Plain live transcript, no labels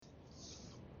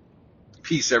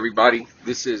Peace, everybody.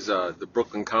 This is the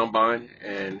Brooklyn Combine,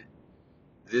 and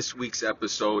this week's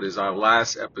episode is our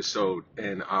last episode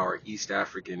in our East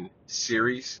African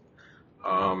series.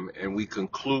 And we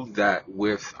conclude that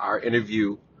with our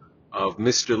interview of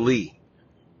Mr. Lee,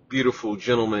 beautiful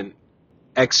gentleman,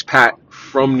 expat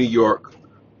from New York,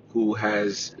 who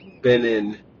has been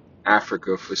in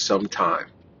Africa for some time.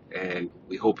 And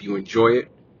we hope you enjoy it.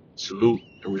 Salute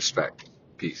and respect.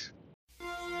 Peace.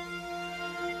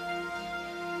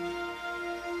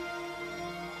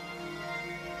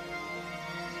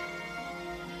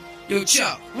 Yo,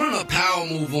 Chuck, run a power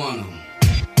move on him.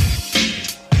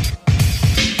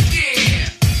 Yeah.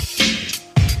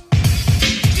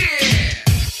 Yeah.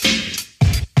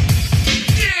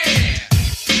 Yeah.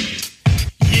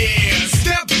 Yeah.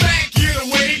 Step back, get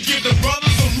away, give the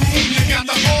brothers a room. You got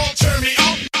the ball, turn me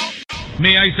up.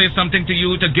 May I say something to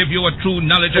you to give you a true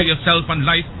knowledge of yourself and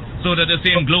life, so that the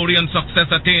same glory and success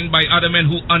attained by other men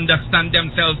who understand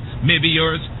themselves may be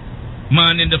yours?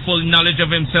 Man in the full knowledge of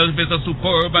himself is a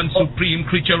superb and supreme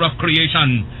creature of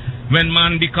creation. When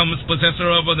man becomes possessor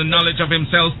of the knowledge of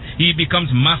himself, he becomes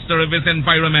master of his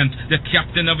environment, the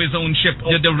captain of his own ship,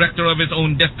 the director of his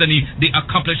own destiny, the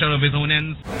accomplisher of his own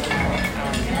ends.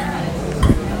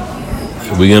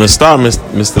 We're going to start,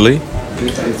 Mr. Lee.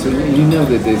 So you know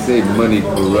that they say money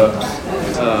corrupts.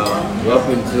 Up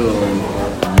until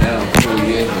now, 4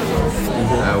 years ago,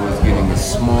 I was getting a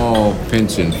small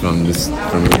pension from the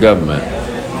government.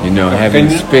 You know, having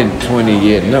spent 20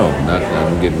 years, I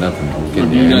don't get nothing.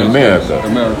 In America,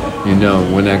 you know,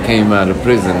 when I came out of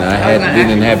prison,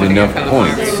 didn't have enough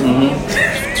points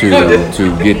to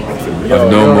get a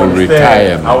normal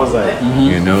retirement. I was like,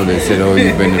 you know, they said, oh,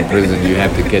 you've been in prison, you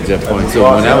have to catch up points. So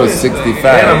when I was 65,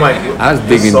 I was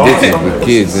digging ditches with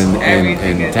kids in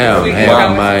town,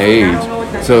 half my age,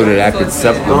 so that I could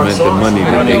supplement the money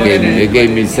that they gave me. They gave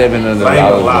me $700 a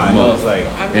month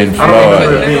in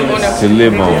Florida to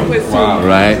live on,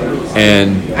 right?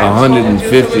 And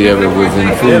 150 of it was in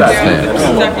food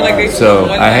stamps. So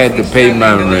I had to pay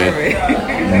my rent,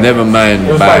 never mind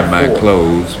buy my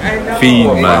clothes, feed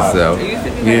myself,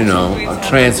 you know,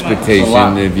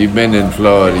 transportation. If you've been in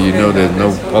Florida, you know there's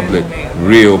no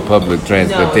real public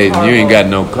transportation. You ain't got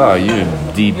no car, you're in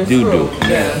deep doo-doo.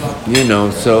 You know,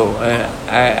 so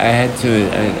I had to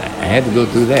go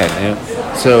through that.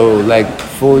 So like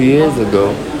 4 years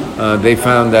ago, they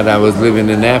found that I was living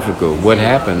in Africa. What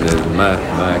happened is my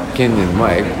Kenyan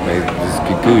wife, this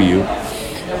Kikuyu,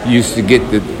 used to get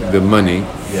the money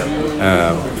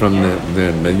from my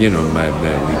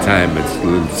retirement,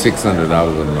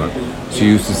 $600 a month. She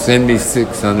used to send me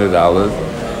 $600,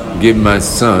 give my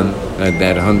son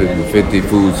that 150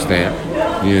 food stamp,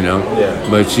 you know.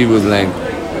 But she was like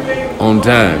on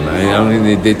time. I don't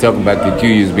think they talk about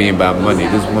Kikuyus being about money.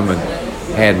 This woman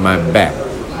had my back.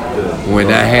 When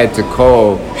I had to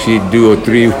call, she'd do a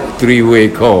three-way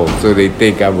call, so they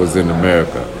think I was in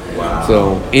America.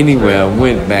 So anyway, I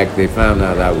went back. They found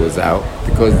out I was out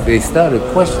because they started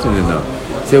questioning her.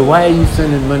 Said, why are you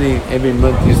sending money every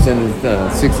month? You're sending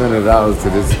 $600 to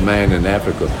this man in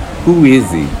Africa. Who is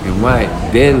he and why?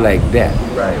 They're like that.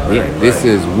 This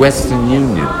is Western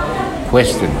Union.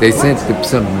 Question. They sent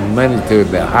some money to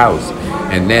the house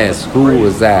and asked who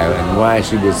was I and why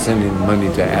she was sending money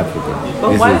to Africa.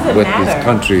 But this why is does it what matter? this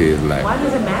country is like. Why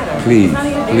does it matter? Please.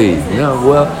 No,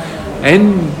 well,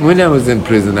 and when I was in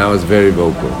prison, I was very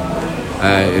vocal.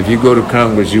 If you go to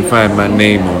Congress, you find my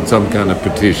name on some kind of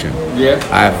petition.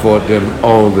 I fought them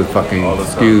all the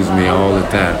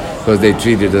time, because they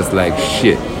treated us like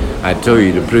shit. I told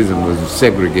you the prison was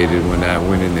segregated when I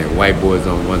went in there. White boys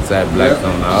on one side, blacks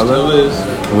on the other.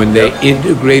 When they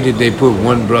integrated, they put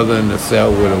one brother in the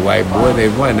cell with a white boy. They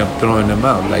wound up throwing them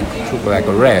out like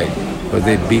a rag, because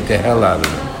they beat the hell out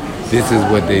of them. This is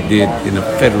what they did in the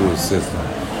federal system.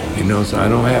 You know, so I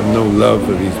don't have no love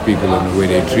for these people and the way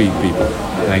they treat people.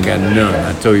 I ain't got none.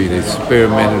 I told you, they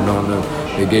experimented on them.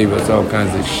 They gave us all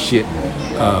kinds of shit,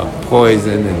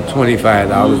 poison and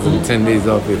 $25 and 10 days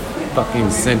off your fucking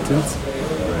sentence.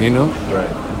 You know? Let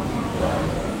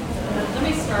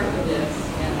me start with this.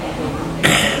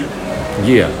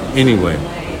 Yeah, anyway.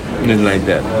 Nothing like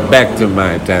that. Back to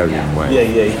my Italian wife.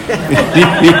 You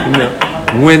know,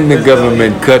 when the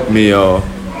government cut me off,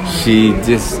 she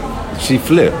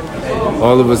flipped.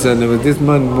 All of a sudden, it was this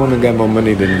woman got more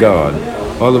money than God.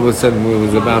 All of a sudden, it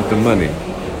was about the money.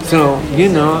 So, you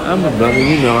know, I'm a brother,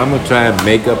 you know, I'm going to try and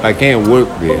make up. I can't work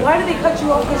there. But why do they cut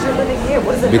you off because you're living here?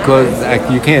 What does it Because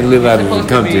matter? you can't live out of the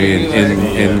country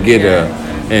and get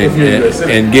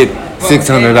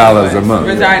 $600 a month.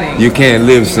 Resigning. You can't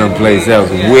live someplace else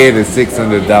where the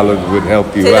 $600 would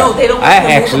help you They out. don't want I you to move to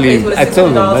a actually, place where I the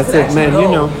told them, I $600 said, could man, actually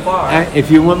you know, go far.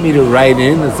 if you want me to write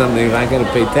in or something, if I got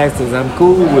to pay taxes, I'm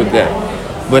cool with that.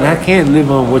 But I can't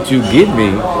live on what you give me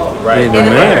in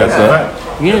America.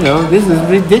 You know, this is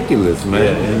ridiculous,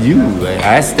 man.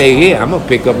 I stay here. I'm gonna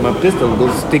pick up my pistol and go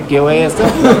stick your ass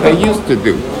up like I used to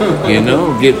do. You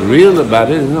know, get real about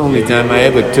it. It's the only time I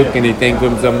ever took anything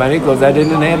from somebody because I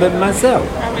didn't have it myself.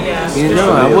 You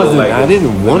know, I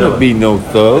didn't want to be no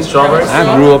thug.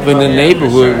 I grew up in a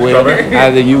neighborhood where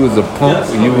either you was a punk,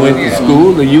 or you went to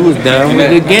school, or you was down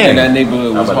with the gang. And that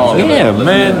neighborhood was hard. Yeah,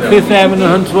 man. 5th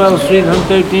Avenue, 112th Street,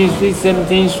 113th Street,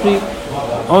 17th Street.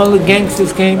 All the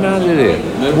gangsters came out of there.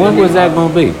 What was that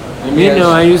gonna be? You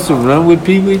know, I used to run with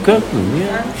Pee Wee Kirkland.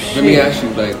 Yeah. Let me ask you,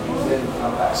 like,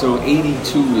 so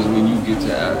 82 is when you get to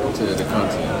the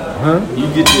continent. Huh? You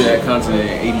get to that continent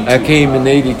in 82. I came in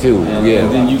 '82. And Yeah.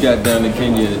 then you got down to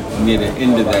Kenya near the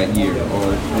end of that year,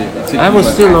 or it took I you was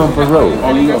like- still on parole.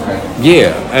 Oh, you okay?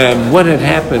 Yeah, what had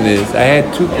happened is I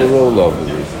had 2 parole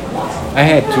officers. I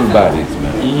had 2 bodies,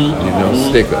 man. You know,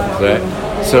 stick-ups, right?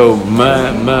 So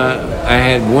I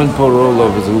had 1 parole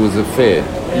officer who was a Fed.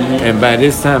 And by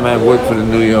this time I worked for the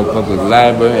New York Public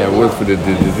Library, I worked for the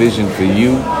Division for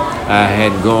Youth. I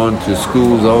had gone to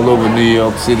schools all over New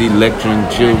York City lecturing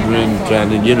children, trying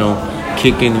to, you know,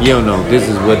 kicking, you know, this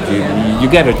is what you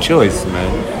got a choice,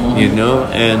 man, you know,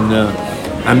 and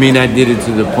I mean, I did it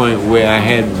to the point where I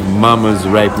had mamas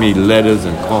write me letters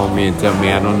and call me and tell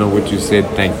me, I don't know what you said,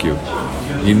 thank you.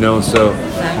 You know, so,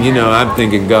 you know, I'm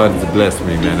thinking God has blessed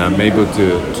me, man. I'm able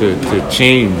to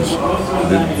change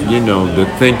the, you know, the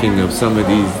thinking of some of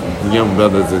these young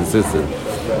brothers and sisters.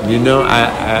 You know,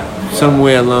 I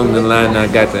somewhere along the line, I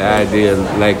got the idea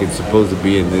like it's supposed to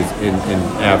be in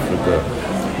Africa.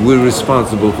 We're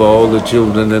responsible for all the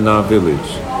children in our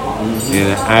village.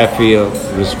 And I feel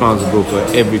responsible for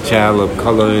every child of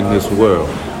color in this world.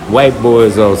 White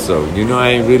boys also. You know, I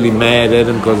ain't really mad at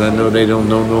them because I know they don't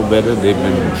know no better. They've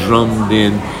been drummed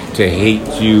in to hate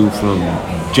you from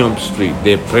Jump Street.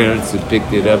 Their parents have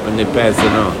picked it up and they pass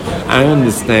it on. I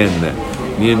understand that.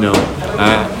 You know,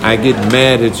 I get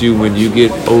mad at you when you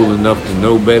get old enough to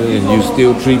know better and you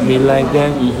still treat me like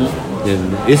that.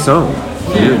 Then it's on.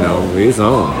 You know, it's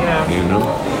on. You know.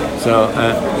 So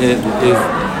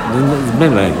it's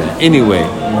been like that. Anyway,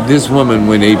 this woman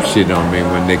went ape shit on me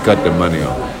when they cut the money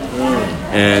off.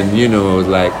 And, you know, it was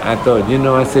like, I thought, you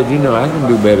know, I said, you know, I can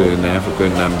do better in Africa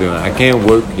than I'm doing. I can't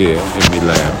work here in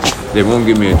Milan. They won't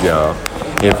give me a job.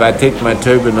 If I take my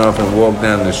turban off and walk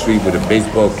down the street with a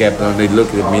baseball cap on, they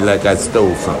look at me like I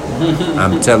stole something.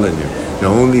 I'm telling you. The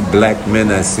only black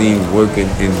men I seen working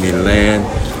in Milan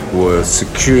were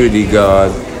security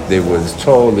guards. They were as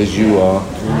tall as you are,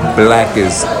 black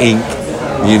as ink.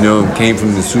 You know, came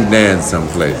from the Sudan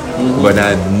someplace. But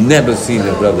I'd never seen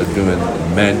a brother doing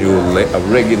a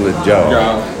regular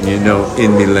job, you know,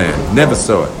 in Milan. Never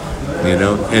saw it, you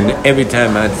know. And every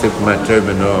time I took my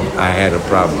turban off, I had a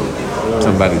problem.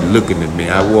 Somebody looking at me.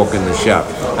 I walk in the shop.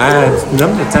 A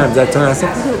number of times I told her, I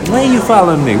said, why are you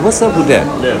following me? What's up with that?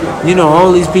 Yeah. You know,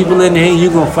 all these people in here,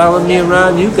 you gonna follow me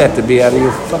around? You got to be out of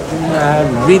your fucking mind.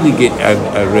 I really get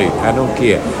irate. I don't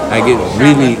care. I get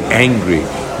really angry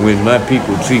when my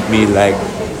people treat me like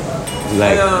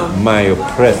my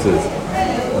oppressors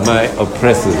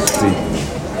treat me.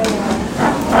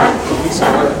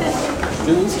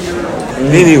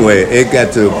 Anyway, it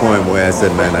got to a point where I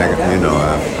said, man,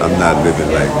 I'm not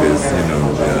living like this, you know,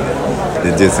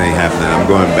 it just ain't happening, I'm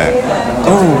going back.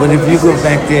 Oh, but if you go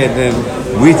back there, then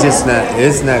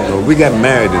it's not good. We got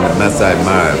married in the Masai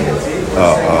Mara,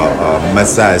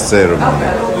 Masai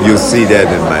ceremony. You'll see that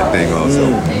in my thing also.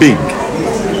 Big.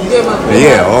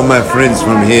 Yeah, all my friends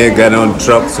from here got on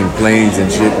trucks and planes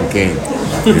and shit and came.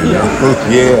 You know?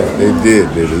 Yeah, they did.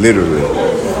 They literally.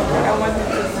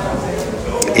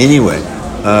 Anyway,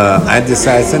 I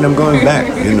decided I'm going back.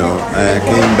 You know, I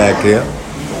came back here,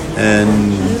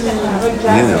 and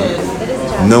you know,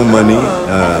 no money,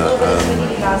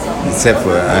 except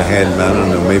for I had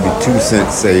maybe 2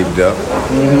 cents saved up,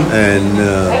 and.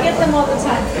 I get them all the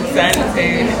time.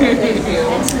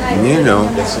 You know,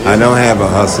 I don't have a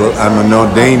hustle. I'm an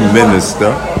ordained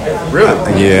minister. Really?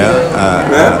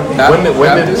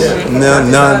 No,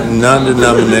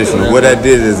 non-denominational. What I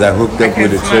did is I hooked up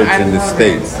with a church in the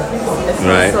States,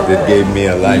 right? That gave me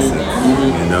a license.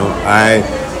 You know,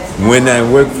 when I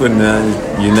worked for the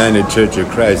United Church of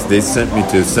Christ, they sent me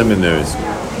to seminaries,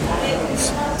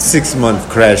 6-month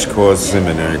crash course,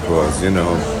 seminary course. You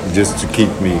know, just to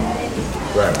keep me.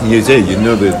 Right. You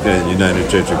know the United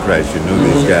Church of Christ, you know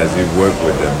these guys, you work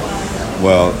with them.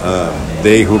 Well,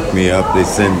 they hooked me up. They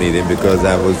sent me there because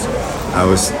I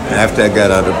was after I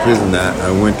got out of prison.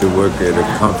 I went to work at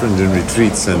a conference and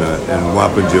retreat center in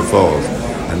Wappinger Falls.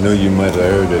 I know you might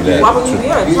have heard of that.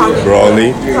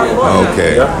 Brawley?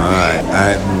 Okay, all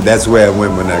right. That's where I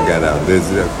went when I got out.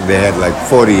 They had like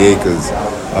 40 acres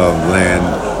of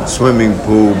land, swimming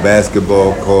pool,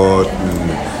 basketball court,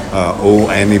 and, old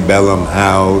antebellum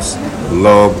house,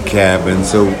 log cabin.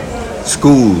 So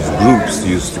schools, groups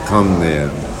used to come there,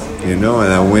 and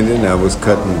I went in, I was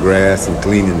cutting grass and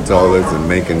cleaning toilets and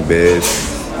making beds.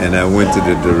 And I went to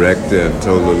the director and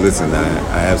told her, listen,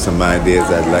 I have some ideas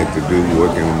I'd like to do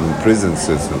working in the prison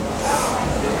system.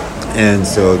 And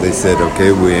so they said,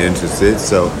 okay, we're interested.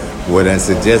 So what I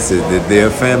suggested, that there are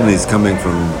families coming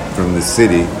from the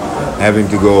city having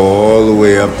to go all the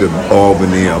way up to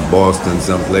Albany or Boston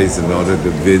someplace in order to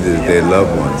visit their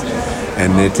loved ones.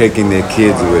 And they're taking their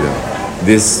kids with them.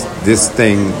 This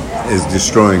thing is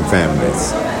destroying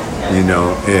families.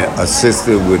 A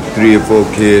sister with 3 or 4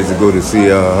 kids to go to see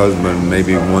her husband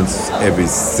maybe once every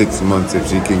 6 months if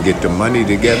she can get the money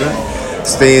together.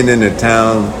 Staying in a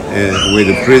town where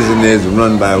the prison is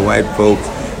run by white folks,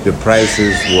 the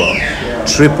prices were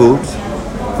tripled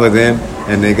for them,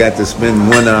 and they got to spend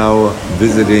 1 hour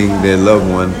visiting their loved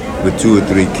one with 2 or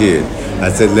 3 kids. I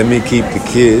said, let me keep the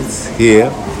kids here.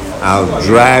 I'll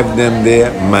drive them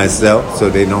there myself so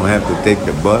they don't have to take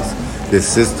the bus. The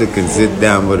sister can sit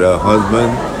down with her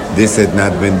husband. This had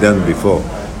not been done before.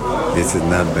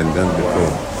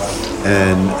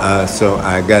 And so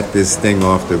I got this thing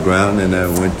off the ground, and I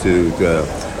went to the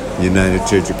United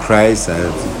Church of Christ.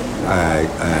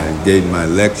 I gave my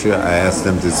lecture. I asked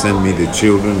them to send me the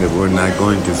children that were not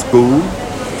going to school,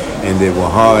 and they were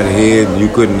hard-headed, and you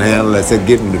couldn't handle it. I said,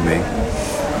 give them to me,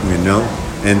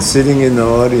 And sitting in the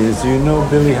audience,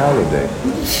 Billie Holiday.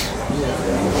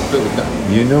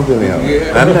 You know Billie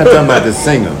Holiday. I'm not talking about the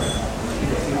singer.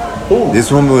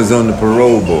 This woman was on the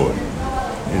parole board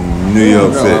in New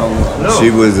York City. She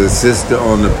was a sister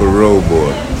on the parole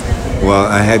board. Well,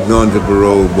 I had gone to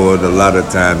parole board a lot of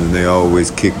times, and they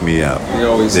always kicked me out.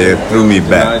 They threw me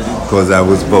back because I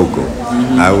was vocal.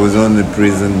 I was on the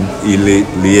prison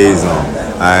liaison.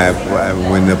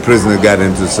 When the prisoner got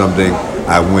into something,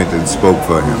 I went and spoke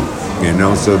for him.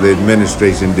 So the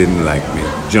administration didn't like me.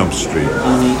 Jump Street.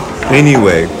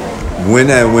 Anyway, when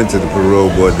I went to the parole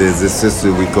board, there's this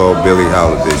sister we call Billie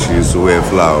Holiday. She used to wear a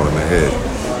flower on her head.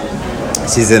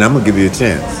 She said, I'm going to give you a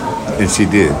chance. And she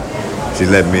did. She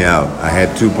let me out. I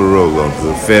had 2 parole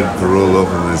officers, a federal parole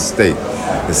officer and a state.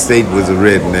 The state was a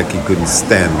redneck. He couldn't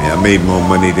stand me. I made more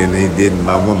money than he did, and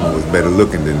my woman was better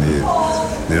looking than his.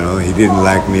 He didn't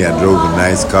like me. I drove a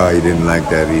nice car. He didn't like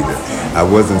that either. I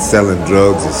wasn't selling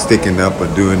drugs or sticking up or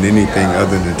doing anything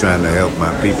other than trying to help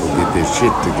my people get their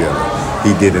shit together.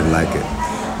 He didn't like it.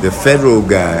 The federal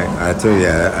guy, I tell you,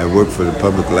 I worked for the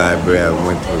public library. I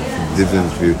went to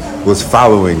different was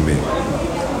following me.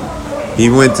 He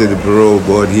went to the parole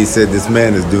board. He said, this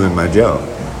man is doing my job.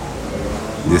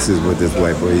 This is what this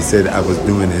white boy, he said, I was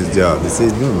doing his job. He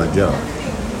said, he's doing my job.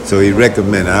 So he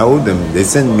recommended, I owed them, they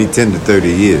sent me 10 to 30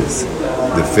 years,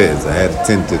 the feds. I had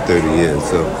 10 to 30 years.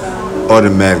 So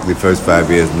automatically, first 5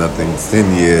 years, nothing.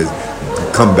 10 years,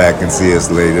 come back and see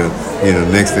us later.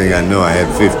 Next thing I know, I had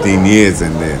 15 years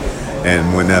in there.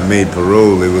 And when I made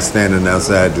parole, it was standing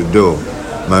outside the door.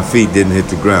 My feet didn't hit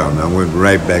the ground. I went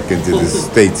right back into the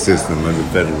state system or the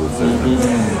federal system.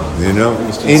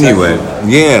 Anyway,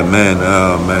 yeah, man.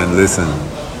 Oh, man, listen.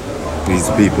 These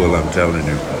people, I'm telling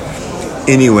you.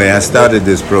 Anyway, I started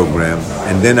this program,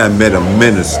 and then I met a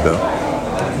minister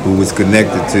who was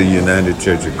connected to United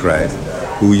Church of Christ,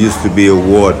 who used to be a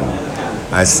warden.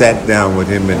 I sat down with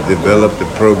him and developed a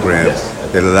program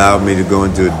that allowed me to go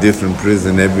into a different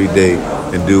prison every day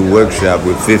and do a workshop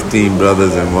with 15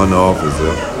 brothers and 1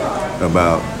 officer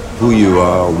about who you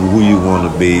are, who you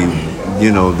want to be,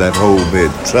 that whole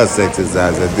bit. Trust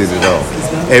exercise, I did it all.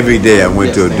 Every day I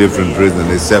went to a different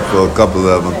prison, except for a couple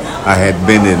of them I had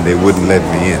been in, they wouldn't let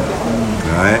me in.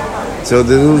 All right? So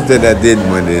those that I did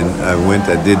went in,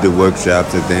 I did the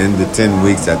workshops. At the end of 10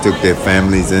 weeks, I took their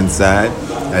families inside.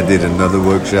 I did another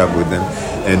workshop with them.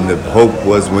 And the hope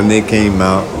was when they came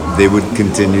out, they would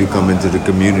continue coming to the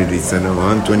community center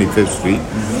on 25th Street,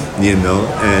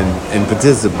 and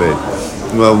participate.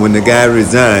 Well, when the guy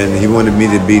resigned, he wanted me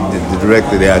to be the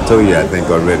director there. I told you, I think,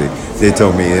 already. They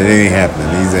told me it ain't happening.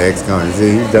 He's an ex-con. He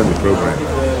said, he's done the program.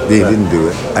 They didn't do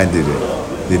it. I did it.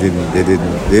 They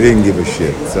didn't give a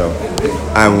shit. So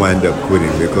I wound up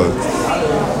quitting because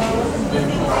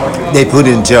they put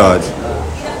in charge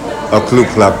a Ku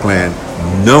Klux Klan,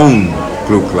 known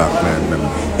Ku Klux Klan member.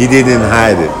 He didn't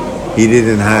hide it.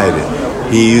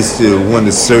 He used to want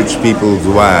to search people's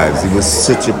wives. He was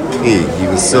such a pig. He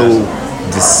was so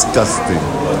disgusting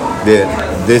that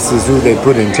this is who they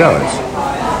put in charge.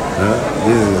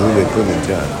 This is who they put in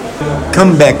charge.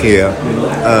 Come back here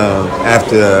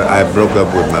after I broke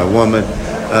up with my woman.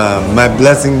 My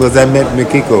blessing was I met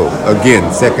Mikiko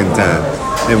again, second time.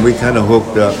 And we kind of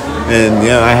hooked up. And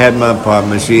I had my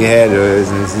apartment, she had hers.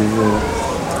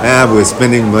 And I was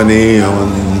spending money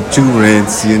on 2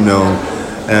 rents,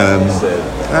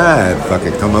 fuck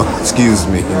it, come on, excuse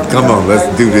me. Come on, let's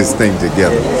do this thing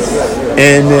together.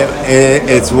 And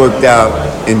it's worked out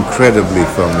incredibly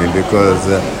for me because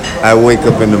I wake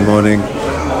up in the morning,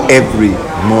 every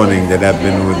morning that I've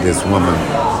been with this woman,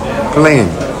 playing,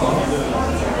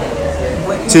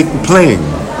 tickling,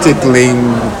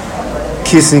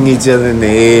 kissing each other in the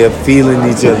air, feeling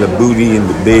each other booty in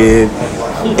the bed.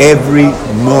 Every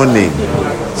morning,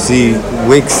 she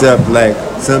wakes up like,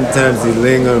 sometimes she's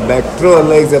laying on her back, throw her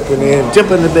legs up in the air,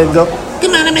 jump in the bed and go,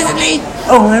 come on, Mr. Lee.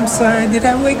 Oh, I'm sorry, did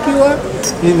I wake you up?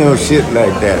 Shit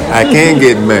like that. I can't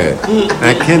get mad.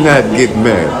 I cannot get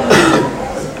mad.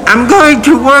 I'm going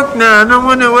to work now, I don't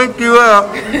want to wake you up.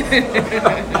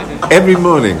 Every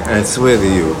morning, I swear to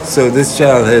you. So this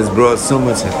child has brought so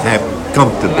much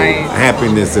comfortable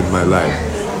happiness in my life.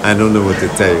 I don't know what to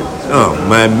tell you. Oh,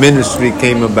 my ministry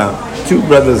came about. 2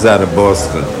 brothers out of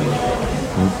Boston.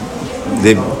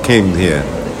 They came here.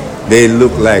 They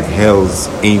look like hell's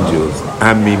angels.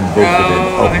 I mean, both of them.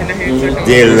 Oh,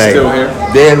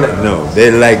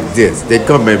 they're like this. They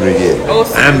come every year.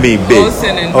 Olsen. I mean, big.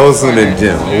 Olsen and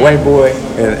Jim. A white boy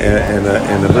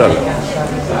and a brother.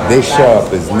 They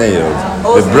sharp as nails.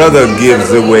 The brother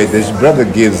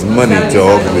gives money to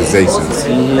organizations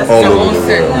all over the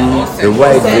world. The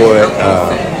white boy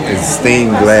is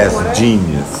stained glass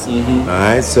genius. All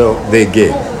right, so they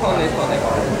gave.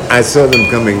 I saw them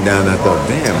coming down. I thought,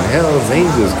 damn, hell's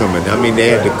angels coming. I mean, they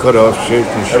had to cut off shirts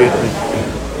and shit.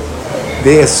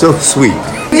 They are so sweet.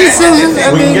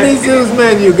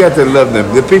 Man, you got to love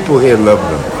them. The people here love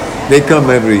them. They come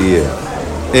every year.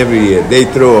 Every year. They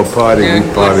throw a party, we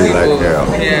party like hell.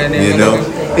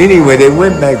 Anyway, they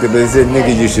went back to, they said,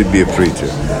 nigga, you should be a preacher.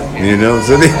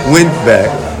 So they went back,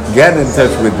 got in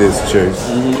touch with this church,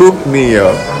 hooked me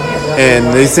up,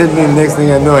 and they sent me, the next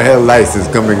thing I know, I had a license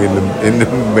coming in the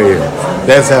mail.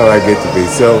 That's how I get to be.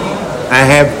 So I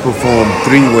have performed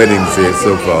 3 weddings here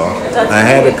so far. I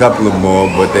had a couple of more,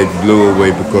 but they blew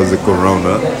away because of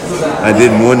Corona. I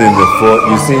did one in the fort.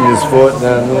 You seen this fort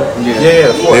down there?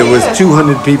 Yeah. There was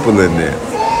 200 people in there.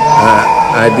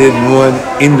 I did one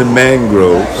in the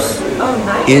mangroves,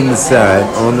 inside,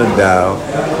 on the Dow.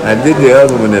 I did the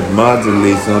other one at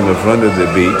Marjolie's on the front of the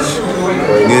beach,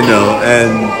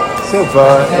 and so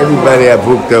far, everybody I've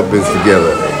hooked up is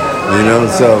together,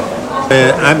 so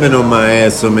I've been on my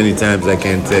ass so many times I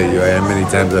can't tell you how many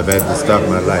times I've had to stop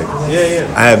my life.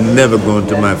 I have never gone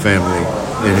to my family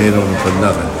and hit on them for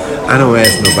nothing. I don't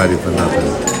ask nobody for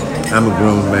nothing. I'm a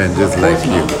grown man just like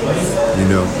you.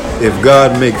 If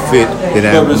God make fit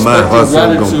that my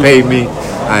hustle gonna pay me,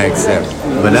 I accept.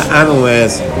 But I don't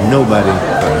ask nobody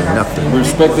for nothing.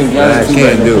 Respecting I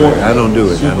can't do it. I don't do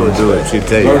it. She'll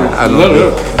tell you. I don't do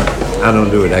it. I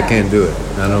don't do it. I can't do it.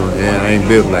 I ain't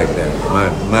built like that.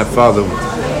 My father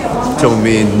told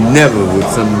me never would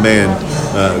some man,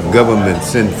 government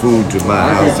send food to my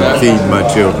house and feed my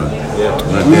children.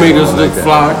 You made us look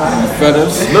fly. You fed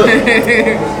us. Look.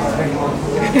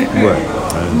 What?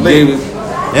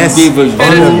 That's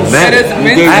automatic.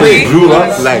 I grew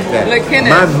up like that.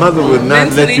 My mother would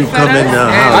not let you come in the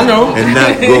house and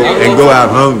not go out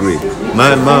hungry.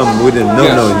 My mom wouldn't. No.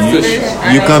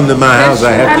 You come to my house,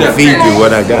 I have to feed you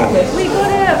what I got.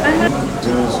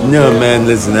 No, man,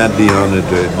 listen, I'd be honored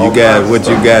to it. What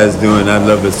you guys doing, I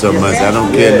love it so much. I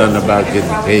don't care nothing about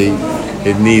getting paid.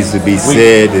 It needs to be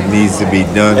said. It needs to be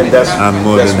done. I'm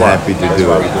more than happy to do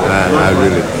it. I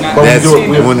really. That's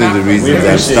one of the reasons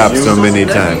I've stopped so many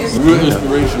times.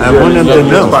 I want them to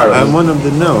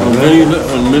know.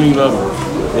 On many levels.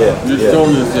 Just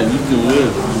showing us that you can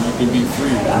live. You can be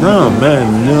free. No, man,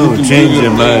 no. Change your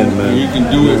mind, man. You can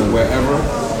do it wherever.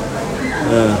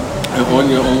 And on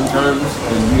your own terms.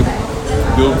 And you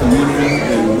build community.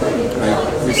 And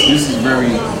this is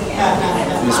very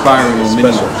inspiring and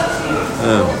many.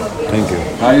 Thank you.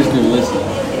 I just been listening.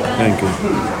 Thank you.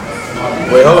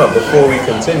 Wait, hold on. Before we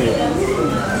continue,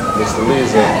 Mr. Lee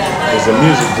is a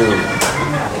music dude.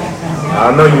 I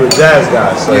know you're a jazz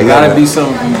guy, so it gotta be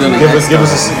something from Billy. Give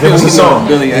us a song.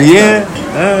 Yeah.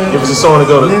 Give us a song to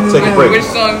go to take a break. Which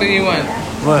song do you want?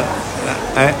 What?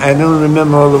 I don't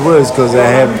remember all the words because I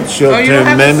have Oh, you don't short-term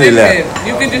have to memory sing left. it.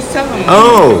 You can just tell them.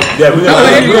 Oh, Yeah, we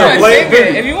got if you want to play sing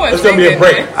it, if you want to It's sing gonna be a it,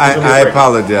 break. then- It's gonna be a I break.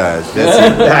 apologize. That's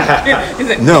it. He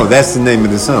said, No, that's the name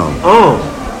of the song. Oh.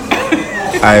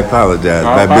 I apologize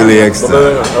I by Billy apologize.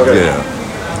 Eckstine. Okay.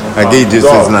 Yeah. I gave just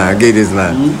this line. I gave this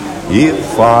line.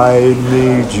 If I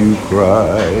made you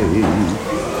cry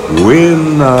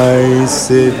when I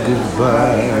said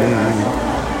goodbye,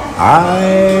 I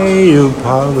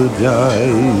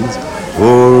apologize.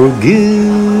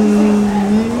 Forgive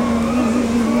me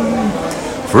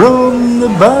from the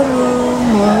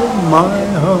bottom of my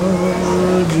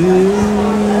heart,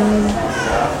 dear.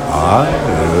 I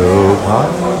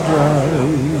apologize.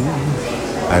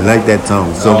 I like that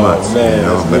song so much, man, you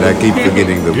know, but I keep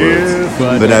forgetting the words.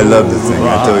 But I love the sing. I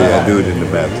told you I do it in the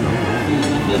bathroom.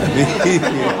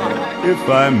 If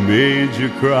I made you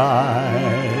cry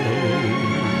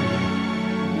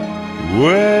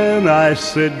when I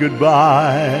said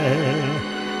goodbye,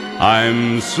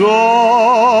 I'm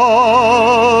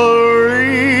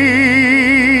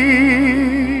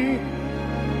sorry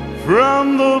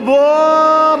from the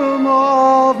bottom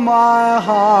of my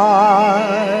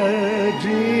heart,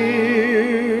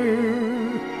 dear.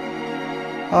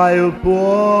 I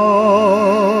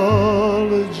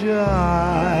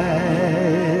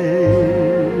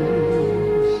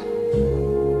apologize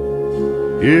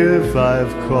if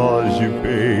I've caused you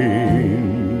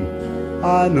pain.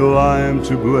 I know I'm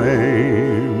to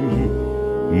blame.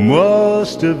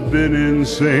 Must have been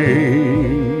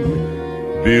insane.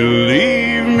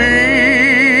 Believe me,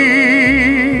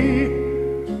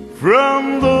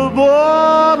 from the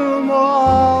bottom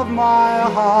of my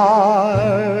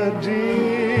heart,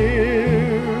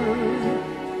 dear,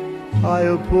 I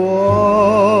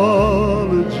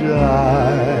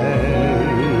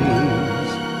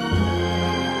apologize.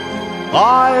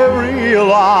 I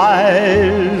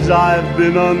realize I've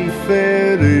been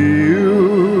unfair to you.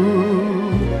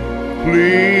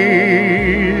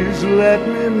 Please let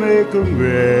me make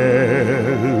amends.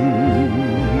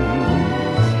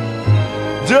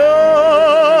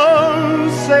 Don't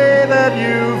say that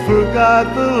you forgot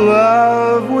the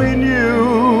love we knew.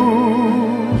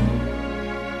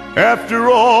 After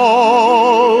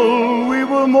all, we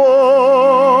were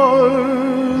more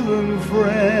than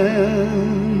friends.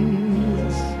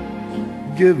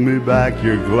 Give me back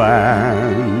your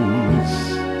glance.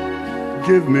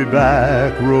 Give me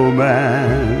back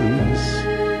romance.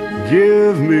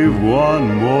 Give me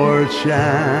one more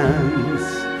chance.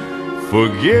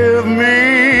 Forgive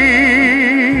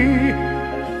me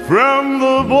from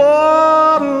the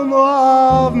bottom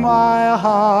of my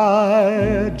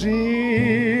heart,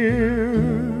 dear.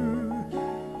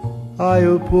 I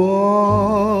apologize.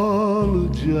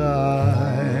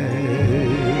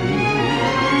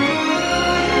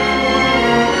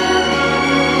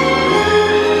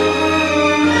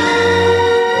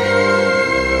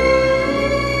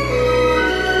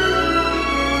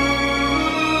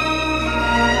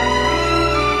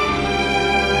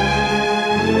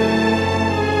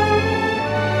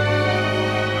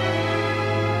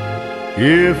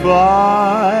 If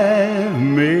I've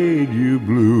made you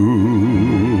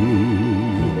blue,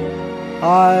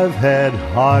 I've had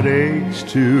heartaches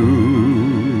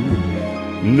too.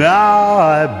 Now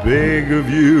I beg of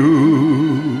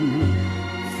you,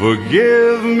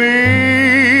 forgive me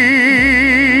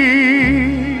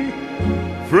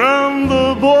from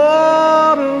the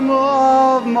bottom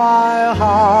of my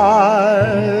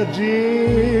heart, dear.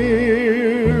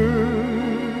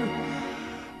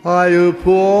 I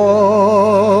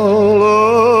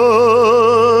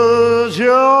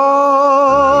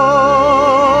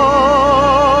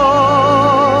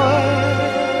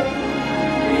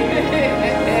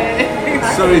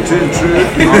apologize. Sorry to intrude.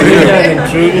 You're not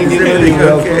intruding. You're doing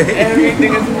okay.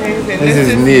 Everything is amazing. This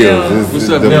is Neil. This is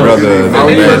the brother, the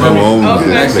man who owns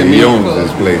this place. He owns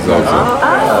this place also.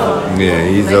 Yeah,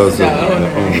 he's also the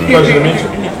owner. Pleasure to meet you.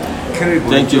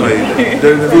 Thank you. The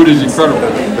food is incredible.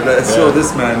 But I saw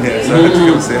this man here, so I had to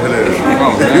come say hello. Oh,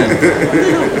 man.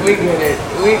 We get it.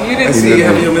 You didn't See see you it.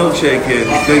 having your milkshake here. You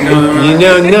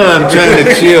know, no, I'm trying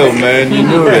to chill, man. You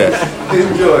know that.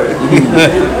 Enjoy.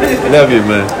 Love you,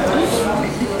 man.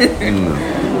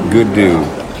 Good dude.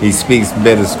 He speaks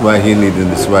better Swahili than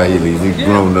the Swahilis. He's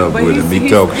grown up But with him. He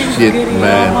he's talks shit, getting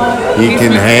man. along. He He's can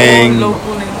been hang. born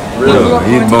local and-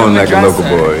 He's born like a local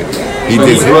boy. He So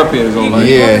he just, grew up here his whole life.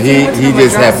 yeah, he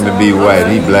just happened to be white.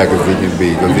 He black as he can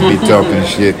be because he be talking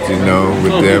shit, you know,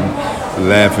 with them,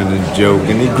 laughing and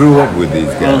joking. He grew up with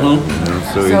these guys, you know,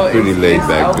 so he's pretty laid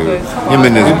back dude. Him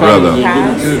and his brother.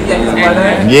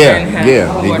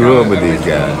 Yeah, he grew up with these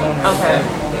guys. Okay.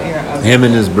 Him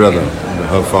and his brother.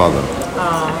 her father.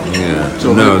 Yeah.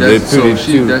 So no, they're pretty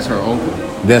too. that's her uncle.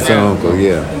 That's her uncle.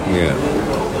 Yeah.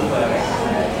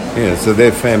 Yeah, so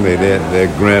their family, their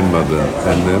grandmother,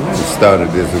 and them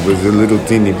started this. It was a little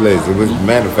teeny place. It was,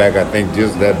 matter of fact, I think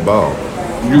just that ball.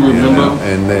 You remember?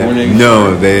 And when they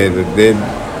no,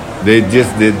 they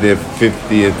just did their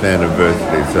 50th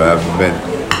anniversary. So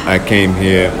I came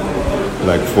here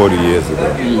like 40 years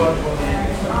ago.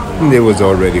 And they was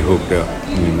already hooked up,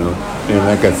 you know. And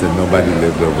like I said, nobody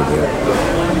lived over there.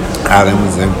 Island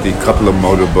was empty. Couple of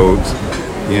motorboats,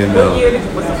 you know. What year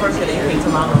was the first year that you came to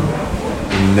Mama?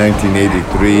 In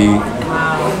 1983.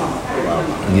 Wow.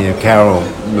 Yeah, Carol,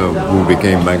 who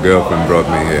became my girlfriend, brought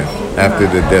me here after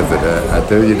the desert. I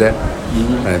tell you that.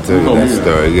 I tell you that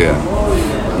story. Yeah.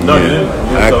 No, you didn't.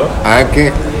 I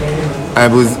can't. I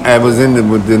was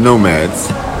with the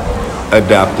Nomads,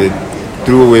 adopted,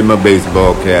 threw away my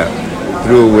baseball cap,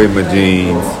 threw away my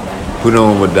jeans, put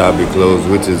on Wadabi clothes,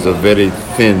 which is a very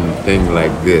thin thing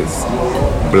like this,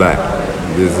 black.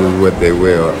 This is what they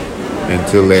wear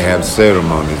until they have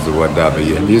ceremonies of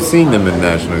Wadabi. Have you seen them in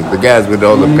National? The guys with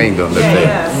all the paint on their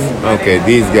face. Okay,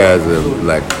 these guys are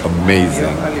like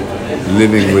amazing.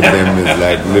 Living with them is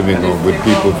like living with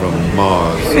people from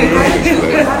Mars.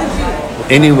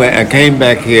 Anyway, I came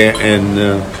back here and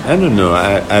I don't know,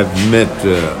 I've met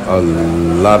a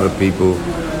lot of people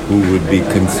who would be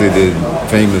considered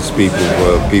famous people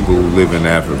for people who live in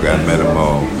Africa. I met them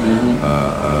all.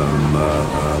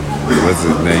 What's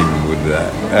his name with the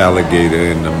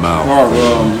alligator in the mouth?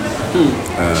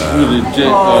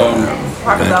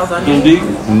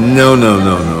 No.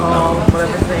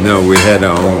 No, we had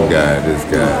our own guy, this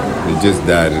guy. He just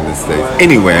died in the States.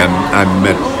 Anyway,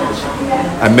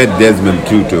 I met Desmond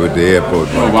Tutu at the airport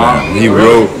one time.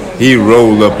 He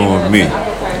rolled up on me.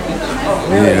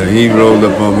 Yeah, he rolled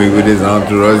up on me with his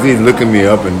entourage. He's looking me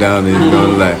up and down and he's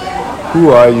going like, who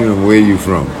are you and where you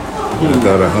from? I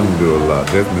thought, alhamdulillah,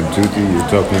 Desmond Tutu, you're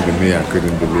talking to me, I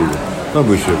couldn't believe it. But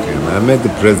we shook him. I met the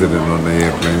president on the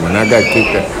airplane. When I got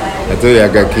kicked out, I told you I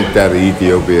got kicked out of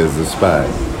Ethiopia as a spy.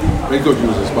 They thought you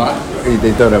was a spy?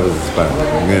 They thought I was a spy,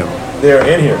 yeah. They're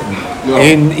in here. No.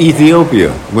 In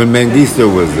Ethiopia, when Mengistu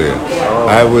was there.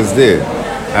 I was there.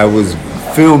 I was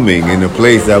filming in a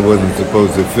place I wasn't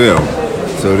supposed to film.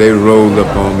 So they rolled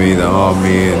up on me, the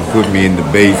army, and put me in the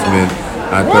basement.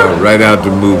 I thought, right out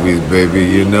the movies, baby,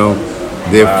 you know.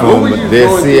 I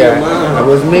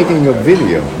was making a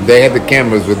video. They had the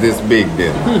cameras with this big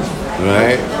then,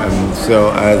 right? So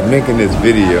I was making this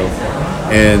video,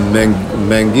 and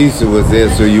Mengistu was there,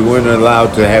 so you weren't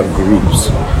allowed to have groups.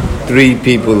 3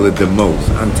 people at the most.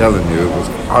 I'm telling you, it was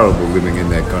horrible living in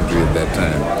that country at that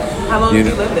time. How long did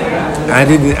you live there?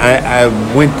 I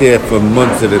went there for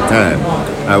months at a time.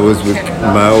 I was with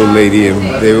my old lady, and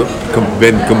they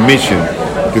been commissioned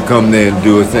to come there and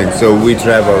do a thing. So we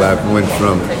traveled. I went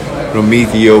from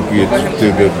Ethiopia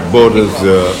to the borders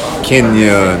of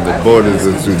Kenya and the borders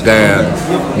of Sudan.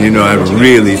 You know, I've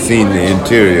really seen the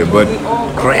interior, but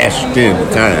crashed in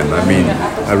time. I mean,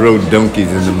 I rode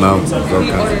donkeys in the mountains, all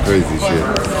kinds of crazy shit.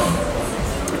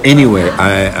 Anyway,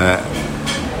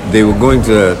 they were going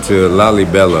to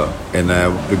Lalibela, and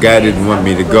the guy didn't want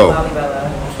me to go.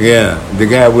 Yeah, the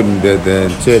guy wouldn't, the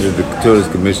chair of the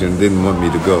Tourist Commission didn't want me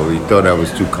to go. He thought I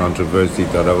was too controversial. He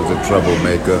thought I was a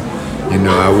troublemaker. You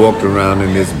know, I walked around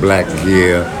in this black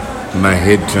gear, my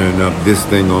head turned up, this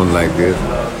thing on like this,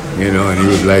 you know, and he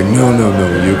was like, no,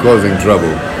 you're causing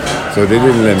trouble. So they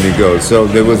didn't let me go. So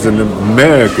there was an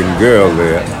American girl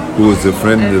there who was a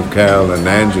friend of Carol and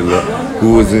Angela,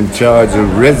 who was in charge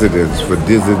of residence for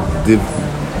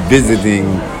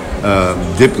visiting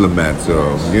diplomats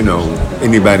or, you know,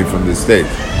 anybody from the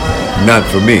States. Not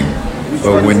for me.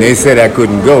 But when they said I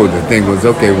couldn't go, the thing was,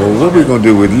 okay, well, what are we going to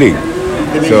do with Lee?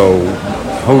 So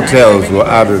hotels were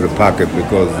out of the pocket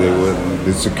because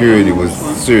the security was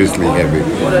seriously heavy.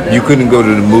 You couldn't go to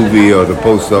the movie or the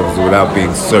post office without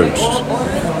being searched.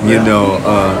 You know,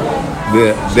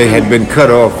 they had been cut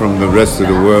off from the rest of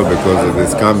the world because of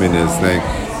this communist thing.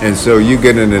 And so you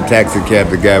get in a taxi cab,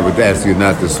 the guy would ask you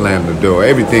not to slam the door.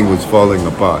 Everything was falling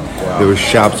apart. There were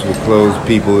shops were closed.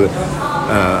 People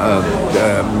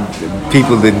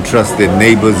didn't trust their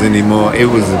neighbors anymore. It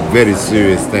was a very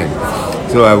serious thing.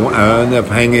 So I ended up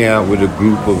hanging out with a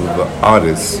group of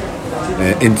artists,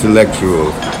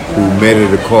 intellectuals, who met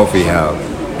at a coffee house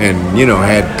and, you know,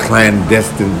 had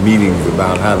clandestine meetings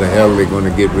about how the hell they're going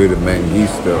to get rid of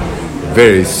Mengistu.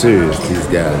 Very serious, these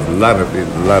guys. I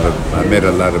met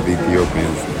a lot of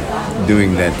Ethiopians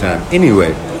during that time.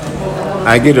 Anyway,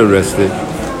 I get arrested.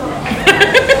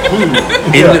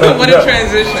 What a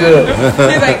transition.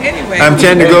 He's like, anyway. I'm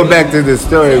trying to go back to the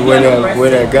story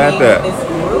where I got that.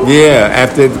 Yeah,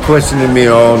 after questioning me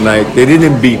all night, they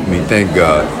didn't beat me, thank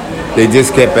God. They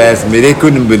just kept asking me. They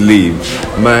couldn't believe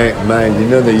my. You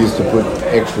know, they used to put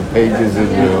extra pages in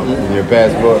your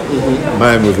passport.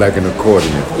 Mine was like an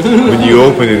accordion. When you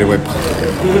open it, it went.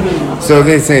 So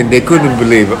they saying they couldn't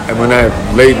believe. And when I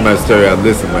laid my story out,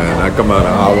 listen, man, I come out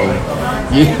of Harlem.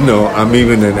 You know, I'm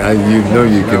even. You know,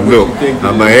 you can look.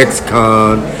 I'm an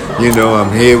ex-con. You know,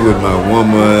 I'm here with my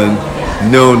woman.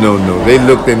 No. They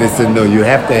looked and they said, no, you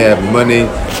have to have money.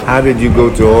 How did you go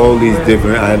to all these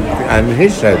different, I'm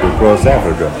hitchhiking across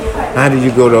Africa. How did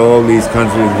you go to all these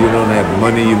countries? You don't have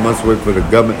money. You must work for the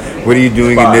government. What are you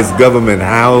doing in this government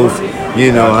house?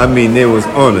 You know, I mean, they was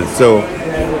on it. So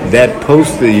that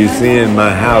poster you see in my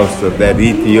house of that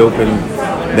Ethiopian,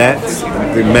 that's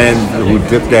the man who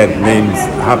took that name's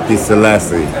Haile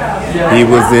Selassie. He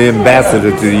was the ambassador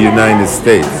to the United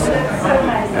States.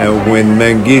 And when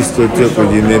Mengistu took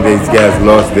it, you know, these guys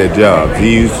lost their jobs.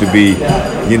 He used to be,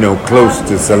 you know, close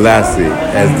to Selassie,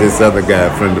 as this other guy,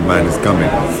 a friend of mine, is coming.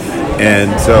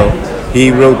 And so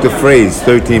he wrote the phrase,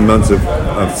 13 months of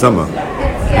summer.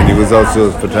 And he was also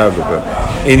a photographer.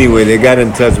 Anyway, they got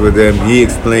in touch with him. He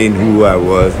explained who I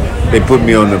was. They put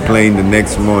me on the plane the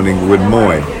next morning with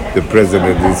Moy, the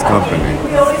president of this company.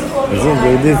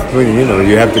 You know,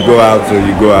 you have to go out, so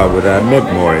you go out. But I met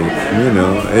Moy. You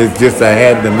know, it's just I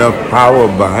had enough power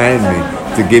behind me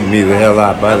to get me the hell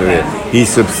out of there. He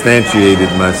substantiated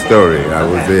my story. I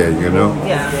was there, you know.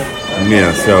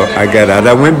 Yeah. So I got out.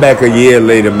 I went back a year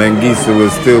later. Mengistu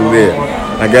was still there.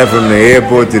 I got from the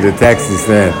airport to the taxi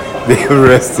stand. They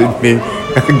arrested me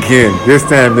again. This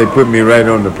time they put me right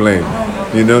on the plane.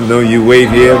 You know, no, you wait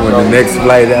here. When the next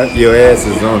flight out, your ass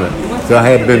is on it. So I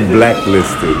had been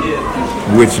blacklisted,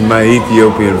 which my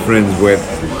Ethiopian friends went,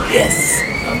 yes.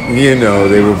 You know,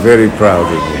 they were very proud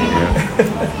of me.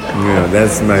 You know,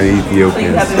 that's my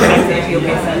Ethiopian So you have the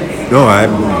Ethiopian family? No, I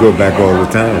go back all the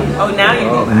time. Oh, now you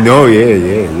go back? No,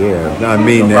 yeah. I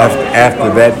mean, after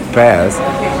that passed,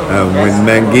 when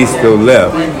Mengistu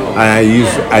left,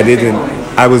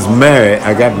 I was married.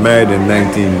 I got married in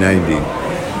 1990,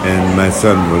 and my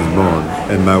son was born.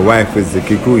 And my wife is a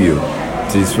Kikuyu.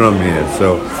 She's from here,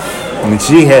 so and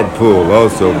she had pull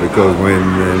also because when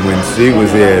she was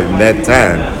here at that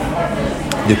time,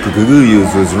 the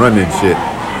Kikuyus was running shit.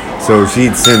 So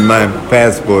she'd send my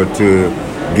passport to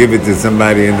give it to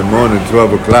somebody in the morning,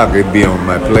 12 o'clock, it'd be on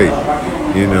my plate.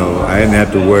 You know, I didn't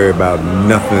have to worry about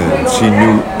nothing. She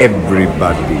knew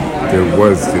everybody there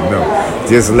was to know.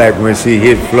 Just like when she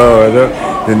hit Florida,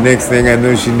 the next thing I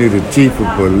know, she knew the chief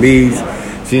of police.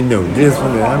 She knew this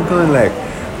one. I'm going like,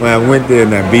 when I went there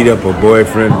and I beat up her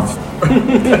boyfriend,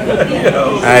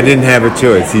 I didn't have a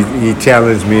choice. He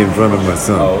challenged me in front of my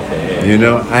son. You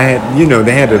know,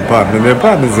 they had an apartment. The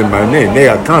apartment's in my name. They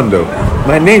got condo.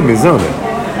 My name is on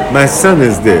it. My son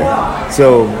is there.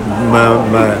 So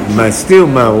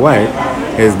my wife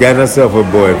has got herself a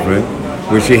boyfriend,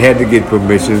 which she had to get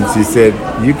permission. She said,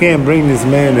 you can't bring this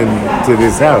man into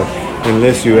this house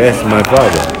unless you ask my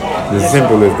father. As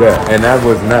simple as that. And I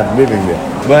was not living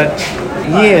there. But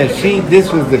yeah,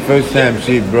 this was the first time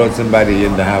she had brought somebody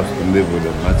in the house to live with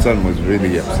her. My son was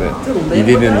really upset. He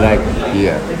didn't like it.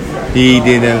 Yeah. He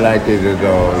didn't like it at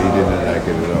all.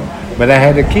 But I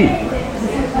had a key.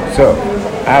 So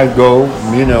I go,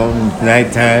 you know,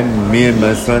 nighttime, me and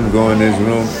my son go in his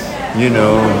room, you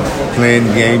know, playing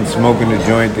games, smoking a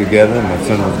joint together. My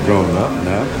son was grown up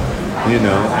now, you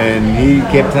know, and he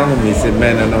kept telling me, he said,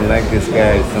 man, I don't like this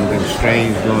guy. There's something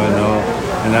strange going on.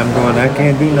 And I'm going, I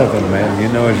can't do nothing, man.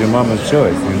 You know, it's your mama's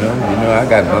choice, you know. You know, I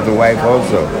got another wife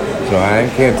also. So I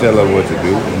can't tell her what to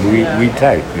do. We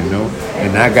tight, you know.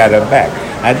 And I got her back.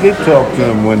 I did talk to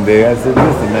him one day. I said,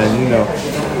 listen, man, you know,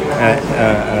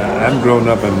 I'm grown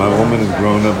up and my woman is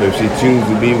grown up. If she chooses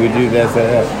to be with you, that's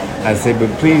her. I said, but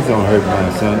please don't hurt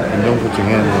my son and don't put your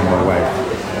hand on my wife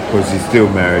because she's still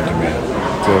married to me.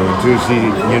 So until she,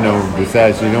 you know,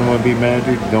 decides she don't want to be married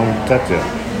to you, don't touch her.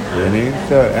 Really?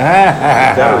 So,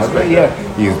 but yeah,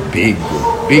 he was big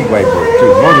white boy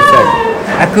too, motorcycle.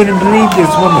 I couldn't believe this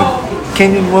woman,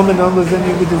 Kenyan woman, almost in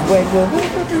there with this white boy.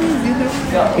 You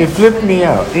know, it flipped me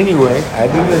out. Anyway, I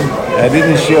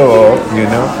didn't show off, you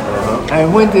know. I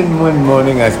went in one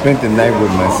morning. I spent the night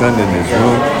with my son in his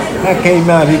room. I came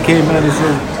out. He came out and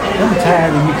said, "I'm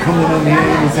tired of you coming in here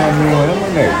anytime you want."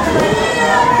 I'm like,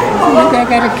 "What? I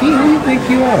got a key. Who you think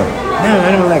you are?" No,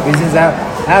 I don't like it. He says,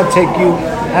 I'll take you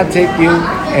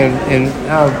and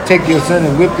I'll take your son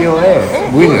and whip your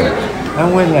ass with him. I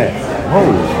went like, oh,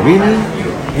 really?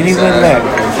 And he went like,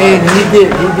 and he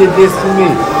did this to me.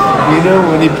 You know,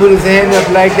 when he put his hand up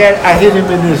like that, I hit him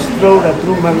in his throat. I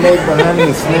threw my leg behind him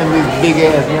and slammed his big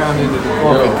ass down into the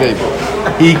coffee table.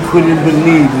 He couldn't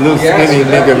believe little skinny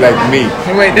nigga like me.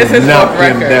 Wait, this is knocked off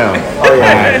him record. down.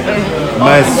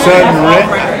 My son,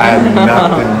 I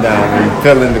knocked him down. He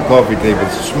fell in the coffee table,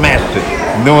 smashed it.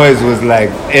 Noise was like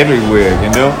everywhere, you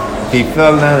know. He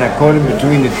fell down. I caught him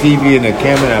between the TV and the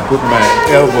camera. And I put my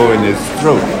elbow in his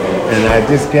throat, and I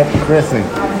just kept pressing.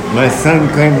 My son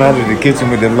came out of the kitchen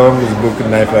with the longest book of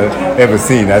knife I've ever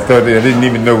seen. I didn't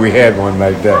even know we had one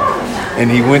like that. And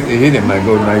he went to hit him. I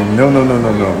go, like, no,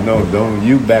 don't,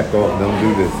 you back off, don't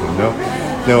do this, you know.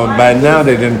 So by now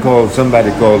they didn't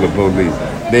somebody called the police.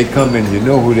 They come in, you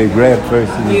know who they grabbed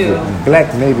first? It was a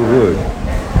black neighborhood.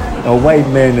 A white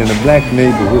man in a black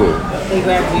neighborhood. He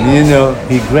grabbed you. You know,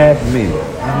 he grabbed me.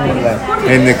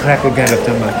 And the cracker got up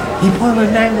to me. He pulled a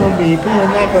knife on me. He pulled a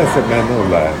knife. I said, man, no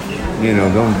lie. You know,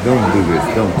 don't do this.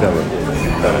 Don't tell him.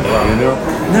 You know?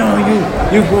 No,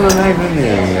 you pull a knife in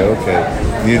there. Yeah, okay.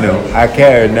 You know, I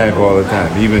carry a knife all the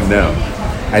time, even now.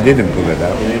 I didn't pull it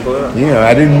out. You didn't pull it out? You know,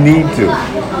 I didn't need to.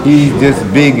 He's just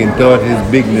big and thought his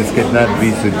bigness could not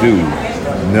be subdued.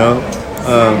 No?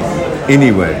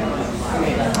 Anyway,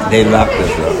 they locked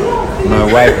us up.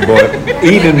 My wife bought,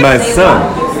 even my son,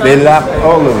 they locked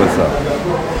all of us up.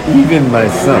 Even my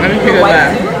son.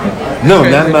 No,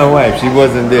 not my wife. She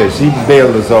wasn't there. She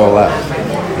bailed us all out.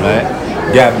 Right?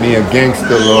 Got me a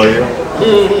gangster lawyer,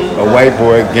 a white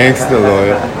boy gangster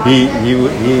lawyer. He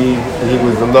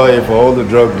was the lawyer for all the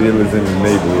drug dealers in the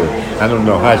neighborhood. I don't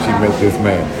know how she met this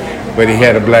man, but he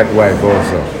had a black wife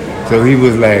also. So he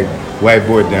was like, white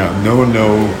boy down, no,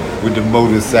 with the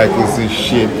motorcycles and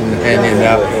shit and hanging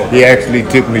out. He actually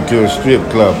took me to a strip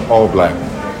club, all black.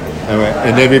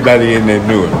 And everybody in there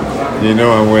knew it. You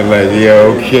know, I went like, yeah,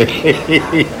 okay.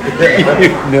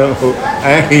 You know,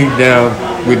 I ain't down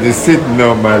with the sitting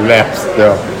on my lap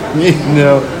stuff. You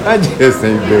know, I just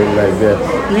ain't built like that.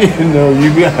 You know,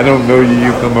 I don't know you.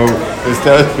 You come over and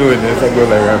start doing this. I go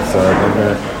like, I'm sorry,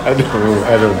 man. I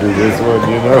don't do this one.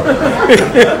 You know,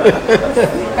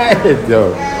 I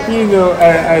don't. You know,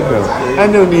 I don't. I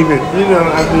don't even. You know,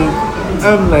 I mean,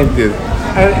 I'm like this.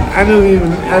 I'm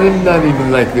not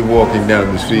even like the walking down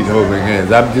the street holding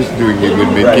hands. I'm just doing it with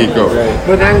me, Kiko.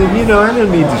 But I don't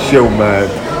need to show my,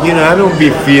 I don't be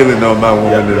feeling on my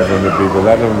woman in front of people.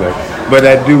 I don't like, but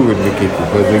I do with Nikita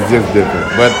because it's just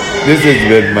different. But this has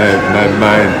been my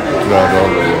mind throughout all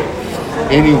of it.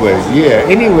 Anyway,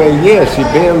 she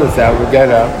bailed us out. We got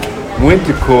out, went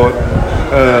to court.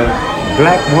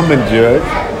 Black woman judge,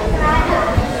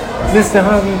 Mr.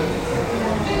 Harvey.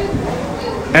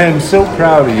 I am so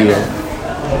proud of you.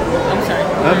 I'm sorry.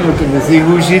 I'm looking to see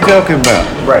who she talking about.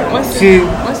 Right.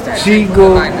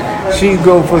 She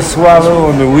go for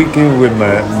swallow on the weekend with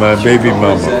my baby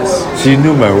mama. She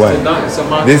knew my wife.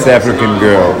 This African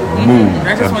girl moved.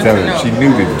 I'm telling you, she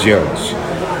knew the judge.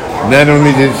 Not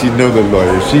only did she know the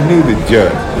lawyer, she knew the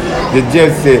judge. The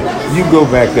judge said, "You go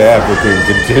back to Africa and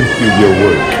continue your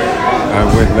work." I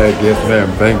went like, "Yes, ma'am,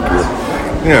 thank you."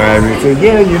 You know, I mean, so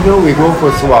we go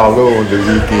for swallow on the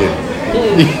weekend.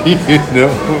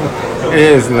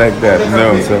 It's like that.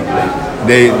 No, so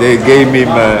they gave me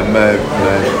my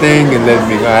thing and let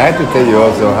me go. I had to tell you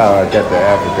also how I got to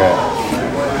Africa.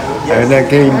 And I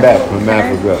came back from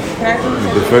Africa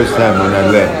the first time when I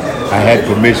left. I had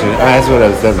permission. That's what I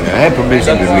was telling you. I had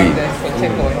permission to leave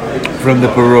from the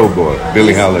parole board,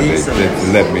 Billie Holiday,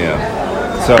 to let me out.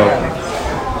 So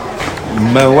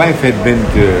my wife had been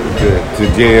to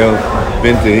jail,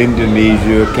 been to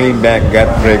Indonesia, came back,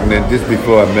 got pregnant just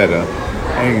before I met her,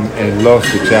 and lost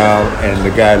the child, and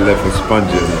the guy left her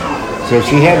sponging. So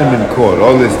she had him in court.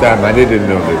 All this time, I didn't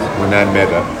know this when I met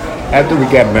her. After we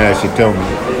got married, she told me,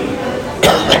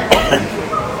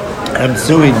 "I'm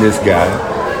suing this guy,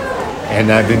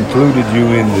 and I've included you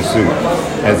in the suit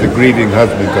as a grieving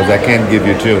husband because I can't give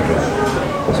you children.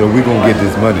 So we're going to get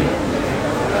this money."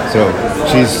 So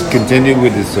she's continuing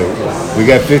with this suit. We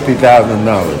got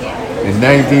 $50,000. In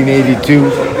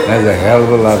 1982, that's a hell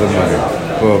of a lot of money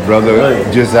for a brother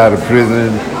just out of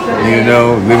prison,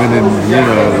 living in,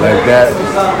 like that.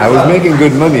 I was making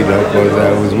good money though because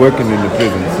I was working in the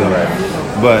prison. So,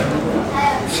 but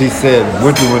she said,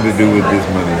 "What do you want to do with this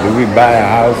money? Do we buy a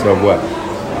house or what?"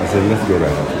 I said, "Let's go to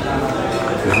house."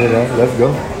 I said, "Let's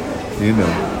go."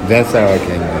 That's how I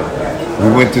came there.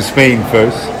 We went to Spain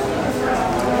first.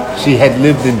 She had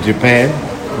lived in Japan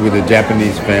with a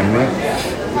Japanese family.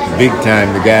 Big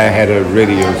time. The guy had a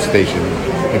radio station.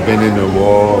 Had been in the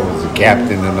war, was a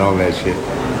captain and all that shit.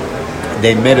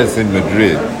 They met us in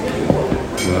Madrid.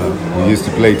 We used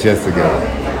to play chess together.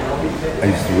 I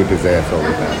used to whip his ass all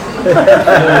the time.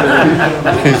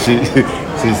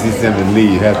 she said to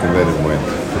Lee, you have to let him win.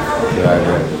 So I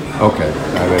went, okay,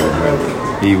 I let him win.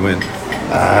 He went,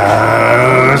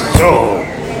 so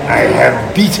I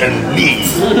have beaten Lee.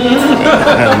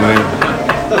 I went,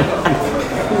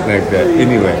 like that.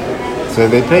 Anyway, so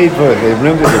they paid for it. They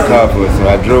rented a car for us. So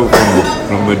I drove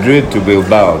from Madrid to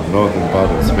Bilbao, northern part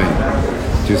of Spain,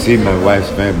 to see my wife's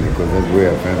family, because that's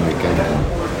where her family came from.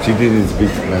 She didn't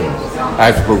speak Spanish.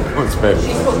 I spoke Spanish.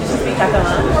 You speak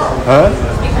Catalan? Huh?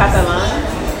 Speak Catalan?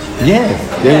 Yes.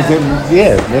 They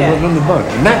were from the bunch.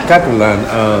 Not Catalan,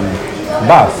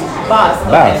 Basque. Basque.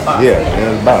 Basque. Okay, Yeah, it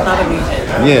was Basque. Not a region.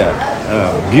 Yeah,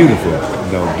 beautiful.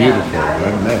 No, beautiful.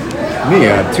 Me,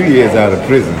 2 years out of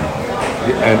prison,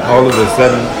 and all of a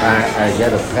sudden I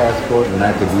got a passport and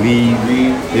I could leave.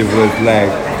 It was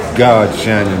like God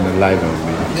shining the light on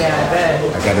me. Yeah, I bet.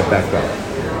 I got it back up.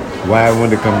 Why I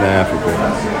wanted to come to Africa.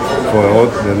 For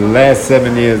the last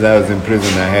 7 years I was in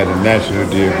prison, I had a National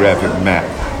Geographic map.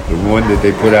 The one that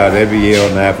they put out every year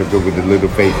on Africa with the little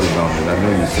faces on it. I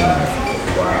know you've seen it.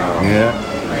 Wow. Yeah.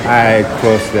 I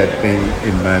crossed that thing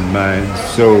in my mind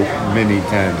so many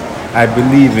times. I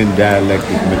believe in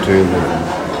dialectic materialism.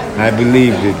 I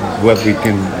believe that what we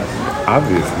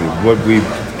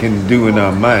can do in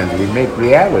our minds, we make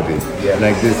reality.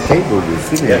 Like this table we're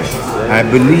sitting at. I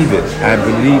believe it. I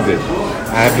believe it.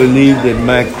 I believe that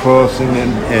my crossing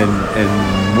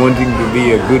and wanting to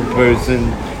be a good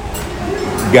person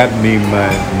got me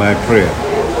my prayer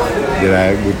that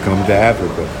I would come to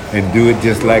Africa and do it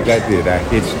just like I did. I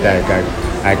hitchhiked.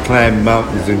 I climbed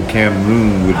mountains in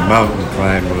Cameroon with mountain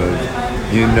climbers.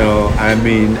 You know, I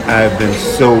mean, I've been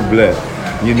so blessed.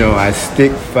 You know, I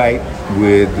stick fight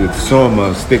with the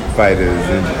Soma stick fighters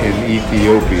in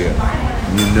Ethiopia.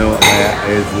 You know,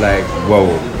 it's like, whoa.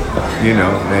 You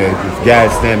know, there's this guy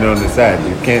standing on the side.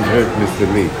 You can't hurt Mr.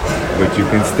 Lee, but you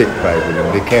can stick fight with him.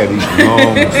 They carry these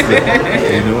long sticks,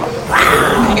 you know.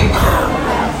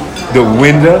 The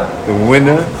winner,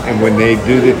 and when they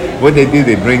do this, what they do,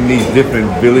 they bring these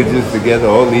different villages together.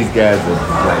 All these guys are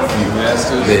like,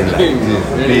 they're like this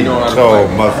big, tall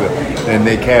muscle, and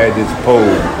they carry this pole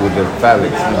with the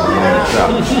phallic symbol on the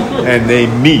top, and they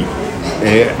meet.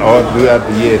 All throughout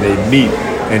the year, they meet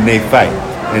and they fight.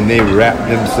 And they wrap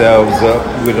themselves up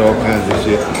with all kinds of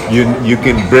shit. You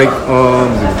can break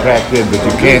arms and crack them, but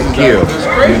you can't kill.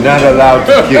 You're not allowed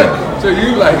to kill. So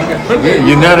you like...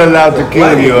 You're not allowed to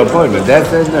kill your opponent.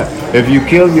 That's enough. If you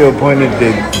kill your opponent,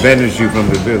 they banish you from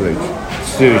the village.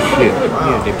 Serious shit.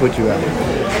 Yeah, they put you out.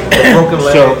 Broken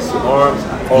legs, arms,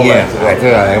 all yeah, that. I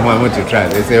tell you, I want you to try.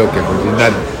 They say, okay, but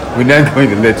we're not going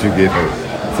to let you get hurt.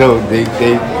 So they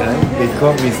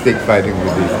caught me stick fighting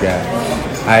with these guys.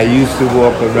 I used to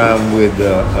walk around with, you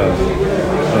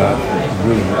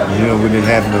know, we didn't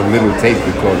have no little tape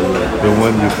recorder, the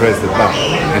one you press the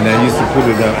button. And I used to put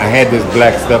it on, I had this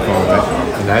black stuff on, right?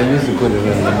 And I used to put it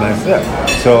on myself.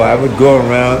 So I would go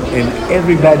around and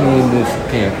everybody in this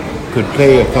camp could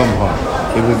play a thumb harp.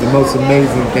 It was the most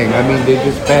amazing thing. I mean, they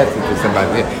just passed it to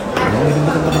somebody.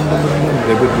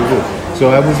 They would do this.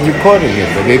 So I was recording it,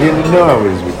 but they didn't know I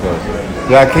was recording.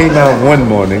 So I came out one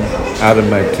morning out of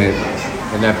my tent,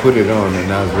 and I put it on,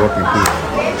 and I was walking through it.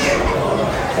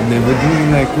 And they were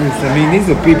doing like this. I mean, these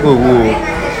are people who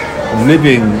are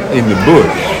living in the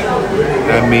bush.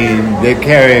 I mean, they're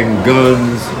carrying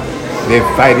guns. They're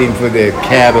fighting for their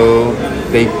cattle.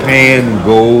 They pan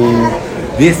gold.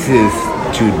 This is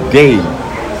today,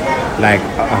 like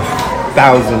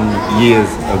 1,000 years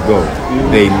ago.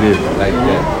 They lived like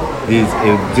that.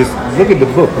 Just look at the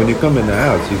book. When you come in the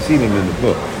house, you see them in the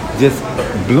book. Just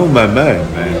blew my mind,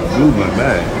 man. Blew my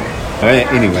mind.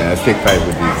 Anyway, I stick fight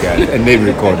with these guys, and they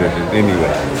recorded it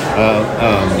anyway.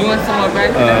 You want some more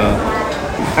bread?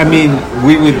 I mean,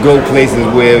 we would go places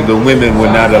where the women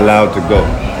were not allowed to go.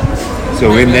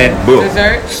 So in that book,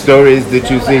 stories that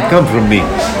you see come from me.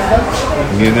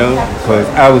 You know, because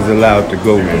I was allowed to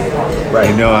go with it. Right.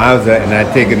 You know, and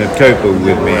I'd taken a turtle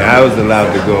with me. I was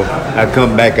allowed to go. I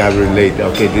come back, I relate.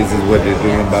 Okay, this is what they're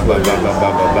doing, blah, blah, blah, blah,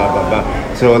 blah, blah, blah, blah.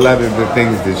 So a lot of the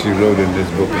things that she wrote in this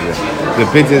book, the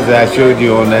pictures I showed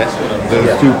you on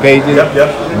those 2 pages,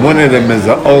 one of them is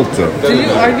an altar.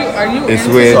 Are you it's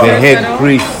where the head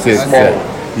priest sits there.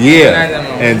 Yeah,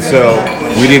 and so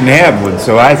we didn't have one,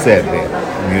 so I sat there,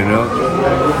 you know.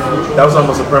 That was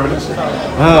almost a premonition.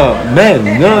 Oh, man,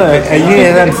 no,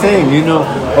 yeah, I'm saying, you know,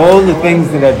 all the things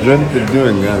that I dreamt of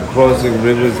doing, crossing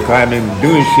rivers, climbing,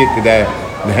 doing shit that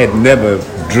I had never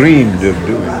dreamed of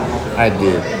doing, I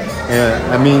did.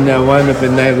 I mean, I wound up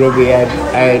in Nairobi.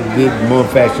 I did more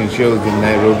fashion shows in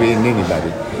Nairobi than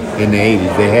anybody in the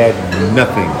 80s. They had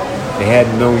nothing. They had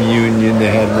no union. They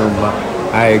had no.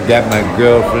 I got my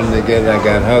girlfriend together. I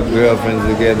got her girlfriends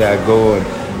together. I go and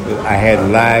I had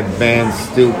live bands,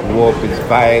 Stilt Walkers,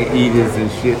 Fire Eaters,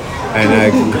 and shit. And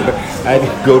I'd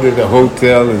go to the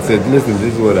hotel and said, "Listen,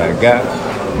 this is what I got."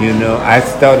 You know, I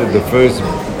started the first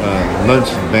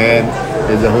lunch band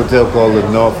at a hotel called the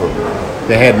Norfolk.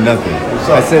 They had nothing.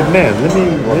 I said, "Man,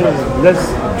 let's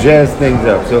jazz things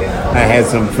up." So I had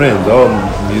some friends, all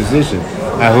musicians.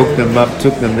 I hooked them up,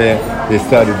 took them there. They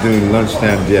started doing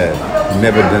lunchtime jazz.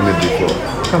 Never done it before.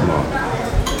 Come on.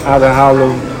 Out of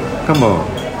Harlem, come on.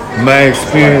 My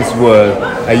experience was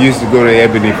I used to go to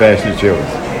Ebony fashion shows.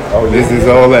 This is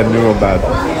all I knew about.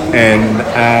 And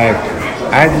I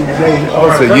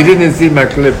also, you didn't see my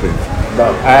clippings.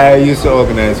 I used to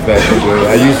organize fashion shows.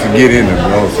 I used to get in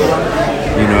them also.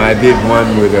 You know, I did one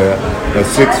with a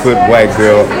 6-foot white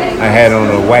girl. I had on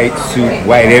a white suit,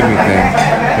 white everything.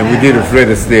 And we did a Fred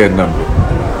Astaire number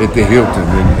at the Hilton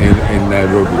in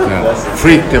Nairobi town.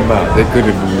 Freaked them out. They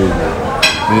couldn't believe it.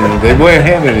 You know, they weren't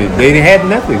having it. They had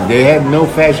nothing. They had no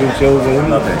fashion shows or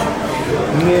anything.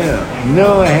 Yeah.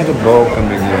 No, I had a ball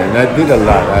coming in. And I did a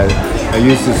lot. I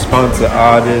used to sponsor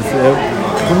artists.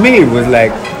 For me, it was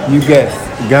like,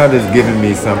 God has given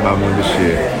me something I want to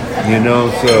share. You know,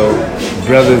 so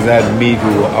brothers I'd meet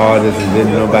who were artists and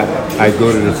didn't know about, I'd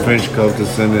go to the French Culture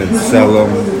Center and sell them.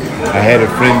 I had a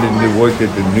friend that worked at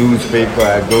the newspaper.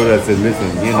 I'd go there and say, "Listen,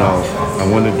 you know, I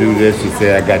want to do this." She'd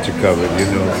say, "I got you covered," you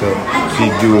know. So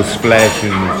she'd do a splash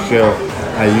in the show.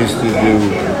 I used to do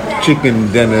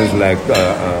chicken dinners like,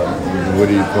 what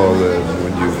do you call it,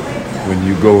 when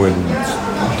you go and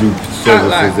do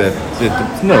services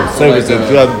services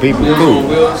to other people's food.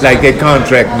 Like they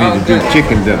contract me to do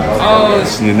chicken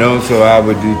dinners. You know, so I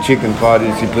would do chicken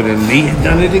parties. He put in, he's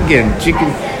done it again.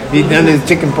 He done his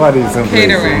chicken party someplace.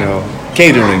 Catering. You know,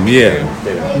 catering. Yeah.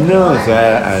 No, so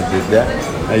I did that.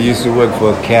 I used to work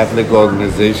for a Catholic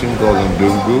organization called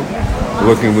Ndungu,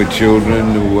 working with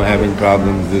children who were having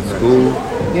problems at school.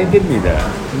 They did me that.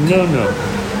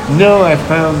 No, I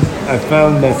found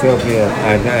myself here.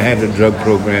 I had a drug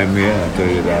program here. I'll tell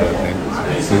you that. I think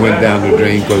we went down the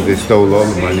drain because they stole all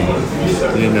the money.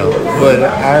 You know, but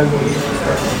I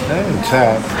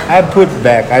tried.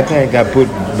 I think I put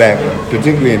back,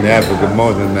 particularly in Africa,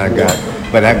 more than I got.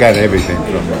 But I got everything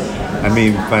from it. I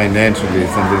mean, financially,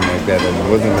 something like that. It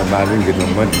wasn't about, I didn't get no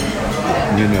money.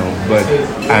 You know, but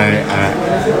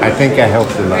I think I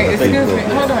helped a lot of people,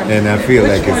 and I feel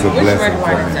like it's a blessing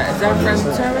for me. Is that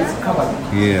Frontiera?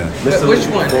 Yeah. But which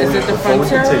one? Is it the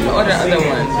Frontiera or the other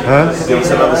one? Huh? Give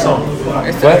us another song.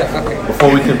 Okay. Before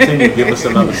we continue, give us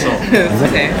another song.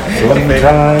 Okay.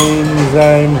 Sometimes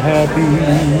I'm happy.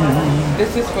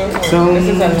 This is for who? Sometimes This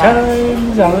is a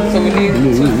lot. So we need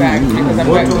 2 bags because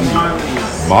I'm back with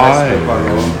my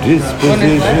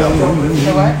disposition depends on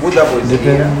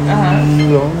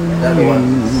you.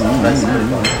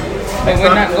 But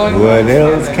we're not going. What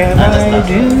else can I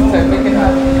do?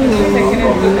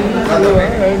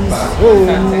 I'm so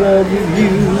loving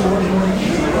you.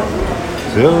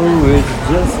 So it's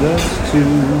just us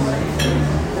two.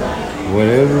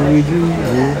 Whatever we do,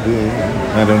 we'll do.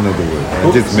 I don't know the word.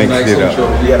 I just make shit up.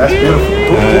 Yeah, that's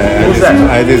beautiful.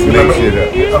 I just make shit up.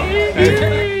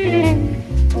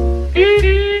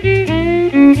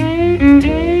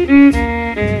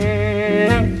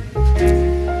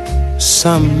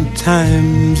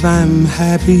 Sometimes I'm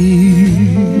happy,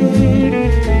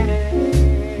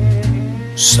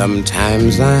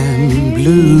 sometimes I'm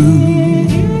blue.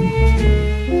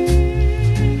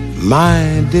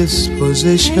 My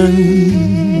disposition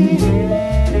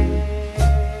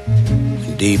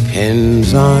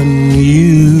depends on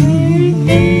you.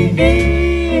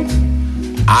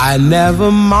 I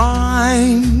never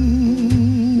mind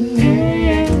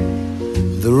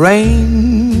the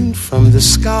rain from the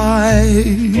sky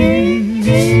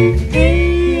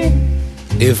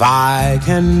if I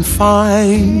can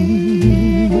find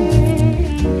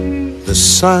the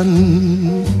sun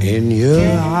in your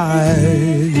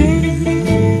eyes.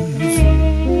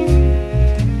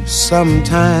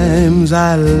 Sometimes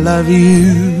I love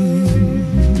you,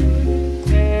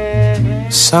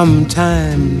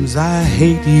 sometimes I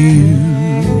hate you.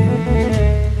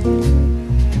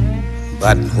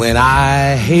 But when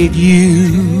I hate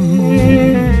you,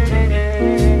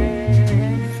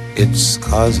 it's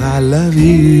 'cause I love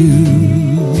you.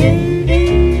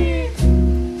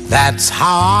 That's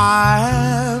how I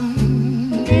am.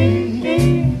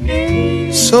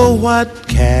 So what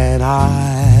can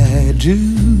I do?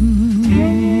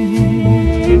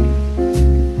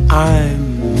 I'm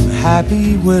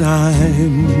happy when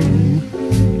I'm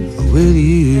with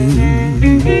you.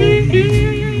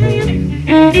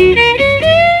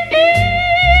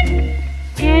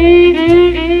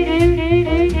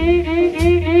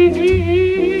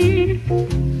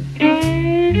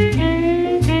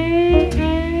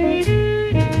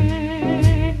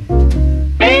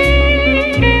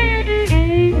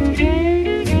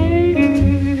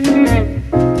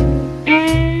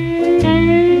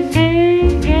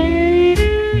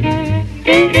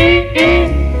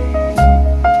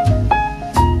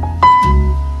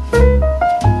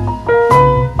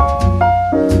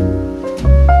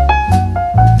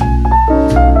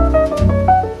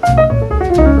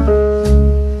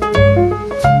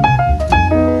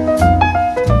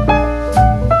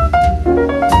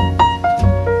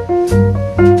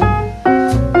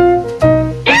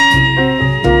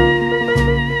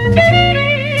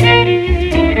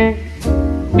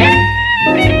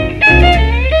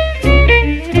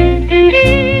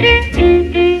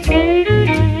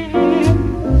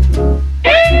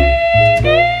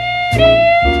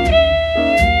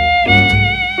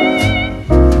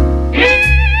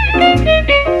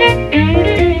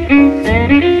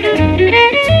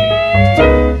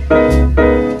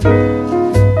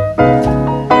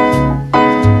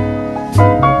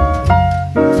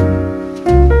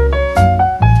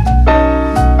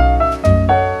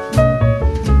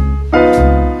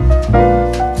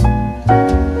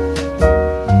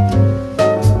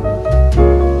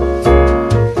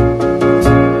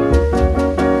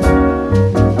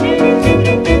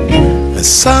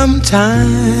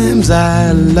 Sometimes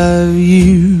I love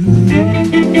you,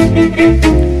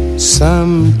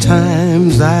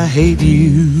 sometimes I hate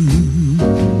you,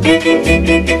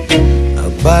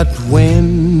 but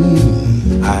when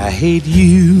I hate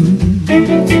you,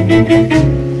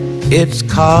 it's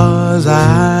 'cause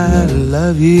I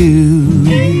love you.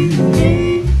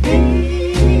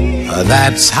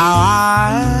 That's how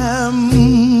I am.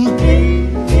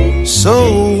 So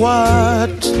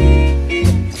what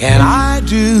can I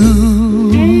do?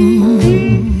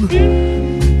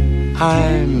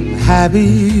 I'm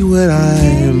happy when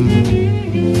I'm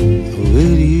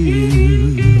with you.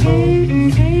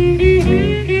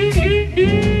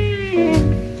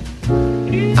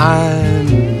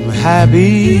 I'm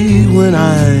happy when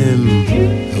I'm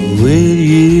with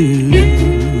you.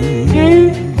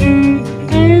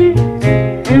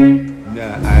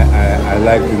 I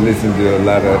like to listen to a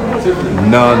lot of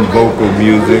non-vocal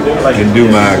music and do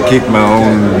kick my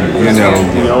own, you know.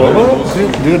 So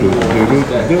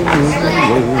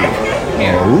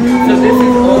this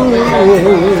is all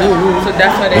so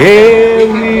that's why they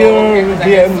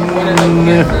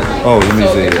oh, let me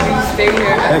see. If you stay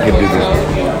here, I can do this.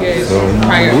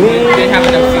 Prior, they have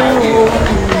enough seats for you.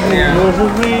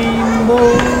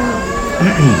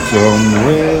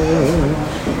 Somewhere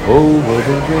over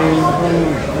the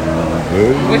rainbow.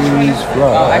 Which one is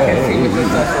fly? Oh, I can see which is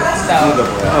the style.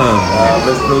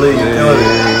 Mr. Lee,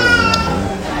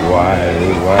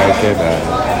 why can't I?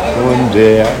 One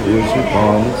day I wish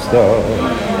upon a star.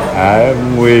 I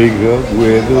wake up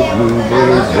where the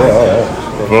bluebirds are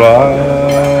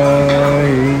flying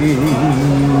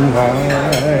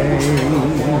high,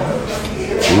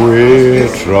 where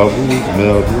troubles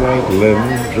melt like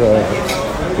lemon drops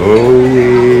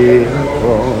away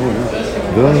from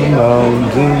the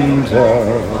mountain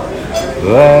top.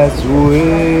 That's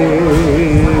where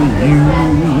you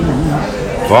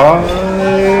find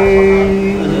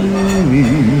me.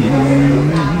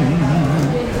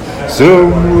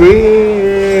 Somewhere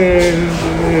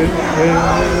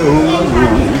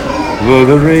over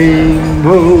the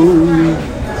rainbow,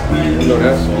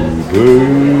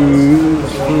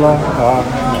 birds fly.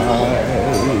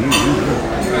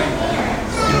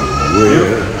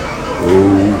 Somewhere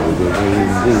over the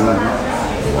rainbow,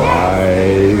 why,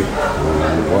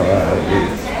 oh why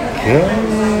can't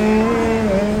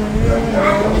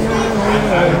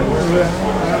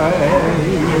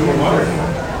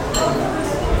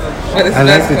I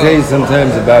like to tell you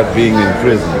sometimes about being in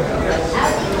prison.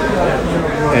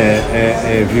 And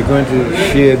if you're going to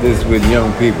share this with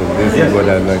young people, this is what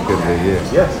I like to hear.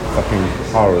 Fucking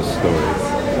horror stories.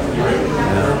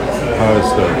 Horror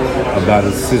stories about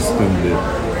a system that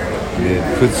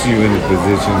puts you in a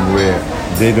position where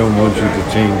they don't want you to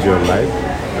change your life.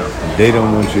 They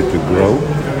don't want you to grow.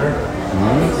 You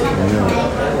know,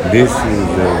 this is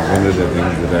one of the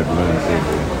things that I've learned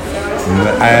lately.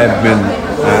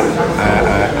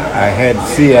 I had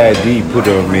CID put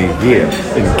on me here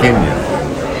in Kenya.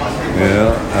 You know,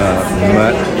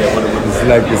 it's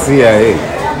like the CIA.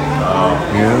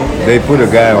 You know, they put a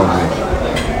guy on me.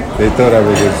 They thought I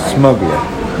was a smuggler.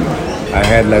 I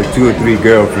had like 2 or 3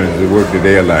 girlfriends that worked at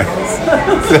airlines.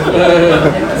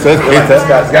 so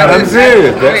I'm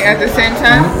serious. Wait, at the same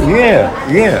time? Yeah.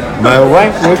 My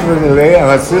wife worked for the airline.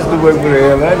 My sister worked for the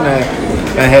airline.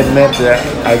 And I had met.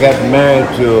 I got married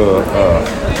to a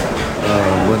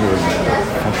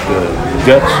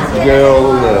Dutch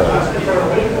girl,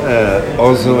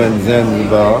 also in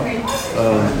Zanzibar.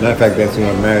 Matter of fact, that's who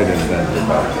I married in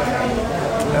Zanzibar.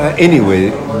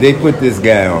 Anyway, they put this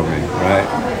guy on me, right?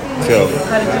 So,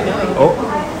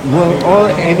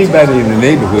 anybody in the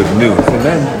neighborhood knew. I said,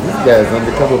 man, this guy's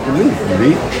undercover police.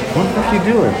 Lee, what the fuck you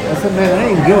doing? I said, man, I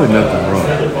ain't doing nothing wrong.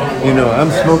 You know, I'm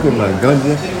smoking my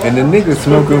ganja, and the nigga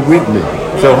smoking with me.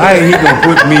 So how he gonna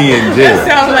put me in jail? That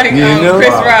sounds like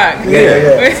Chris Rock.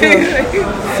 Yeah.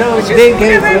 So they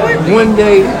gave one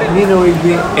day, you know,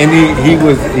 he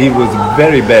was a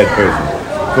very bad person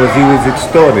because he was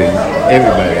extorting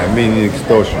everybody. I mean,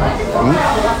 extortion.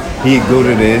 He'd go to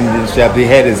the Indian shop. He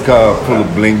had his car full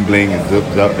of bling bling and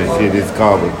zips up and shit. His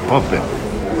car was pumping.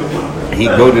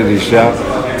 He'd go to the shop,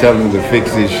 tell them to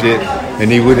fix his shit,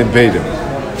 and he wouldn't pay them.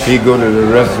 He'd go to the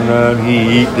restaurant, he'd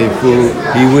eat their food,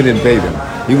 he wouldn't pay them.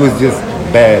 He was just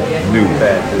bad news.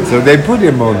 So they put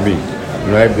him on me,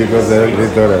 right? Because they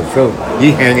thought I was. So he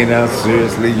hanging out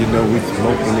seriously, you know, we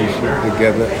smoking this shit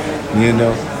together, you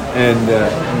know. And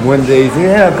one day he said,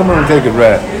 yeah, come on, take a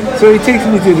ride. So he takes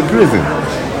me to the prison.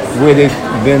 Where this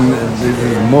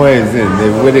is Moyes in,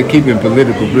 where they're keeping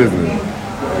political prisoners.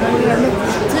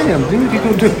 damn, dude, you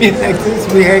gonna do me like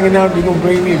this? We hanging out, you gonna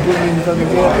bring me and put me in something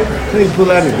else? So he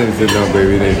pulled out his thing and said, no,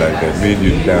 baby, it ain't like that. Me and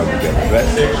you down together, right?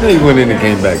 So he went in and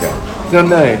came back out. So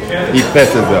now he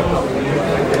fesses up.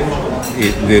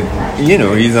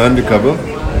 He's an undercover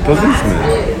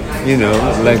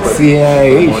policeman, like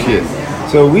CIA shit.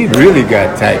 So we really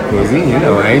got tight, because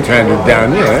I ain't trying to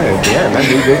down here. Damn, I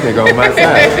need this nigga on my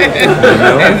side.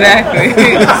 Exactly.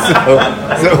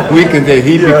 so we can say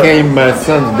he became my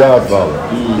son's godfather.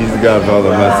 He's the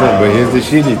godfather of my son. But here's the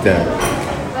shitty thing.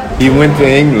 He went to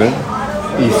England.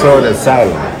 He sought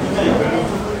asylum.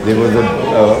 There was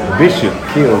a bishop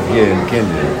killed here in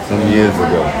Kenya some years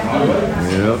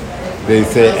ago. They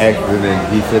say accident.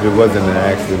 He said it wasn't an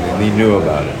accident. He knew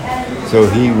about it. So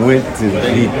he went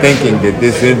thinking that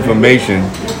this information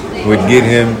would get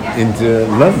him into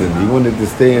London. He wanted to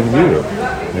stay in Europe.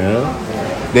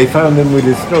 They found him with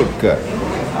his throat cut.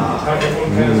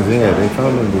 He was there. They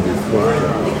found him with his throat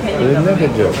cut. But another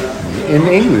joke. In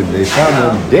England, they found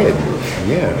him dead.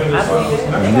 Yeah.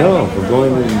 No, for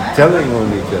going and telling on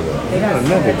each other. Yeah,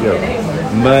 another joke.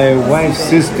 My wife's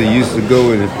sister used to go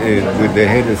with the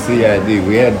head of CID.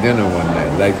 We had dinner one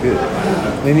night like this.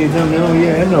 And he told me, oh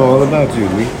yeah, I know all about you,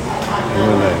 Lee. And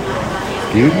we're like,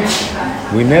 excuse me?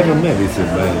 We never met. He said,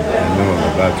 man, I know all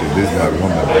about you. This is my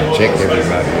woman. I check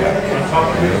everybody out.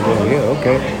 And I go, yeah,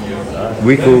 okay.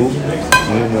 We cool.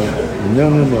 No.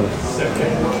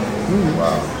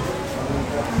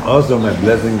 Also, my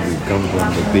blessings come from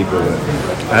the people that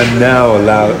I'm now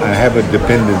allowed. I have a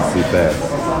dependency pass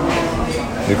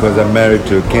because I'm married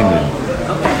to a Kenyan.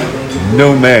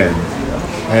 No man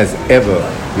has ever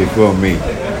before me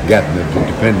gotten a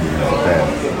dependency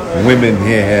pass. Women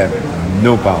here have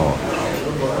no power.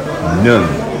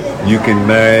 None. You can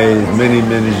marry as many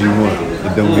men as you want.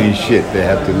 It don't mean shit. They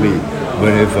have to leave.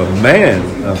 But if a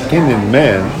Kenyan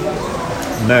man,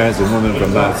 marries a woman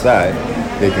from outside,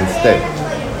 they can stay.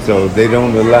 So they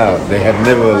don't allow, they have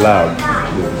never allowed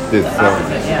this. So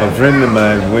a friend of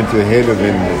mine went to the head of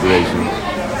immigration,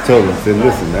 told him, said,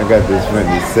 listen, I got this friend,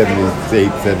 he's 78,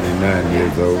 79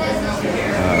 years old.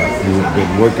 He's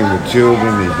been working with children,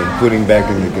 he's been putting back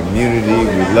in the community,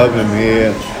 we love him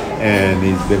here, and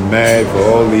he's been married for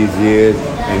all these years,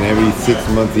 and every 6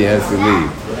 months he has to leave.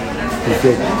 He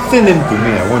said, send him to me,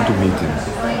 I want to meet him.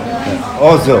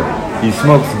 Also, he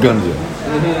smokes ganja.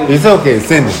 It's okay,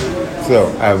 send him. So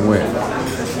I went,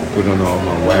 put on all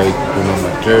my white, put on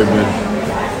my turban.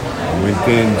 I went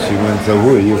in, she went, so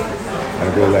who are you?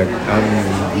 I go like, I'm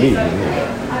leaving.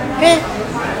 Hey,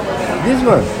 this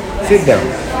one, sit down.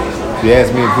 She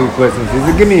asked me a few questions. She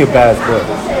said, give me your passport.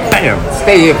 Bam,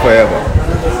 stay here forever.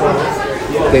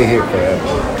 Stay here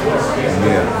forever.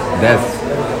 Yeah, that's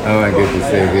how I get to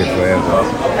stay here forever.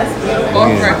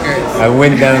 I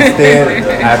went downstairs,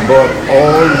 I bought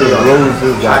all the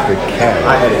roses I could carry.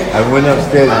 I went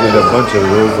upstairs with a bunch of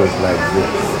roses like this.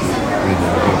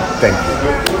 Thank you.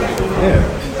 Yeah,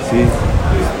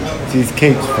 she's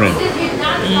Kate's friend.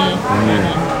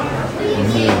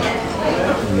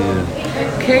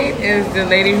 Kate is the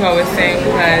lady who I was saying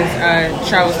who has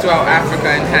travels throughout Africa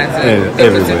and has a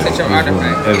representation of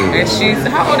artifact. And she's,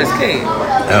 how old is Kate?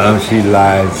 She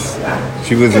lies.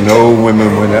 She was an old woman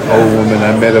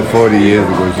I met her 40 years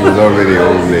ago. She was already an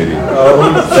old lady.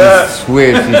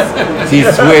 She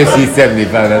swears she's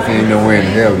 75. I said, ain't no way in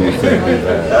hell you're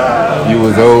 75. You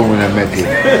was old when I met you.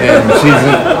 And she's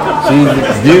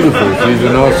beautiful. She's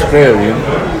an Australian.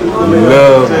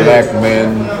 Love black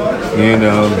men.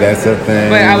 That's her thing.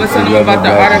 But I was telling you about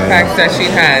the artifacts that she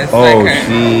has. Oh,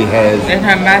 she has a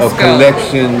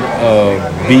collection of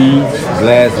beads,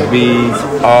 glass beads,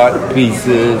 art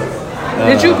pieces.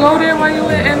 Did you go there while you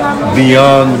were in Lamu?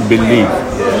 Beyond belief.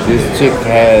 This chick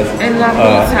has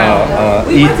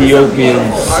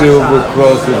Ethiopian silver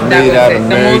crosses made out of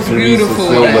Mary Teresa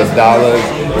silver dollars.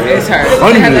 It's her.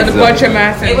 Hundreds of bunch of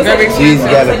masses. She's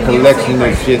got a collection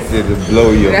of shit that'll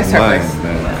blow your mind,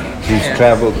 man. She's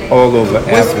traveled all over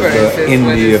Africa,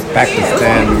 India,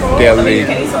 Pakistan, Delhi,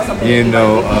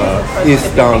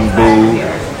 Istanbul.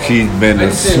 She's been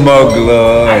a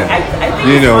smuggler,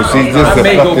 and she's just a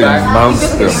fucking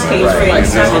monster.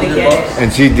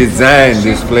 And she designed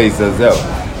this place herself.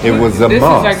 It was a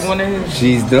mosque.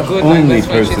 She's the only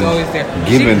person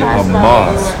given a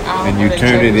mosque, and you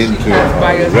turn it into a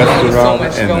restaurant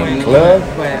and a club.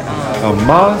 A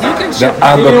mosque? The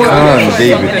Aga Khan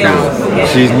gave it to her.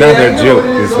 She's not a joke,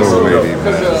 this old lady,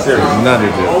 man. She's not a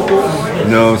joke.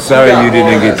 No, sorry you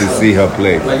didn't get to see her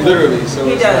play.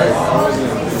 He does.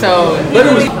 So,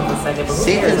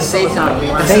 Satan.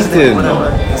 Satan.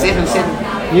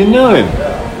 You know him.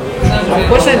 Of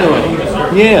course I know him.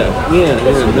 Yeah.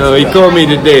 No, he called me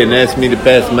today and asked me to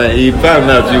pass my. He found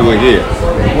out you were here.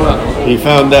 He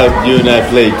found out you and I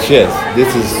played chess.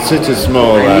 This is such a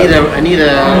small. I need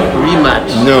a rematch.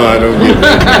 No, I don't get it.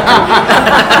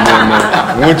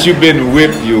 No. Once you've been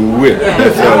whipped, you're whipped.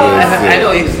 That's all I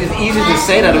know it's easy to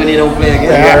say that when you don't play again.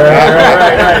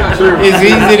 Right. True. It's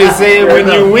easy to say it when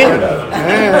you win.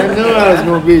 I knew I was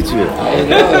gonna beat you.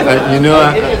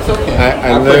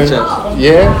 I learned.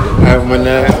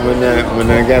 When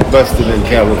I got busted in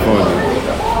California,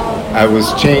 I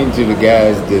was chained to the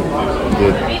guys that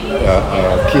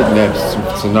kidnapped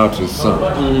Sinatra's son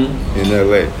in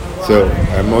L.A. So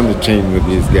I'm on the chain with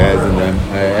these guys, and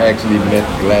I actually met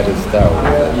Gladys Tower,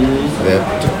 that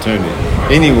attorney.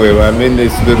 Anyway, I'm in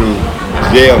this little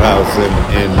jailhouse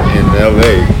in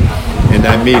L.A., and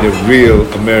I meet a real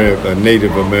a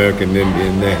Native American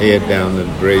Indian, their hair down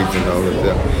and braids and all of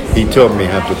that. He taught me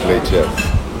how to play chess.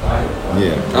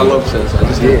 Yeah. I love chess. I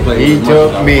just didn't play. He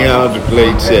taught me how to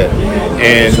play chess.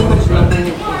 And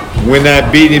when I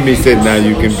beat him, he said, now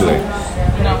you can play.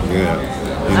 Yeah.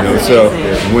 So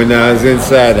when I was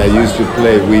inside, I used to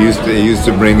play. We used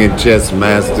to bring in chess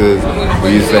masters.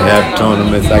 We used to have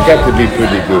tournaments. I got to be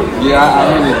pretty good. Yeah,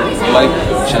 I really like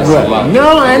chess a lot.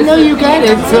 No, I know you got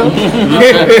it. So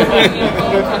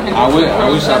I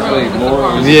wish I played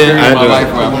more. It was I my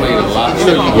life where I played a lot.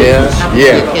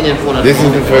 Yeah. This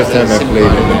is the first time I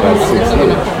played in about 6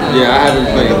 years. Yeah, I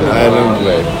haven't played. I haven't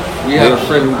played. We had a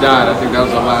friend who died. I think that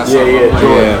was the last time I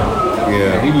played.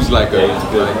 Yeah. He was like he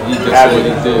just what he did.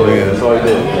 Yeah. That's all he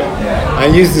did. I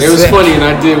used to It was funny, and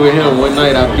I did with him one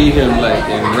night. I beat him like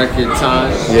in record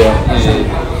time. Yeah.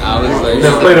 And I was like,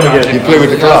 played him again. You play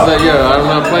with the clock. I was like, I'm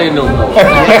not playing no more.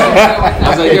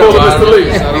 I was like, I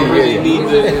don't really need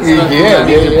to. It's nothing I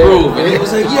need to prove. And he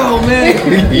was like, man.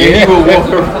 And he would walk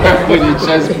around with your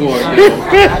chessboard.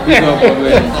 Big up my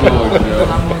man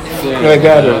George, I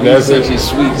got it. That's such a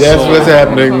sweet That's soul. what's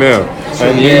happening now.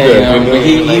 I knew that. But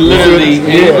he literally,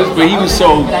 but he was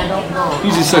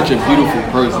just such a beautiful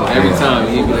person. Every time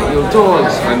he'd be like, yo,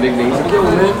 George, my nickname. He's like, yo,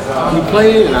 man, you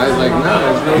playing? And I was like, nah,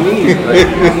 there's no need. Like,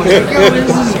 I was like, yo,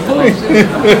 this is bullshit.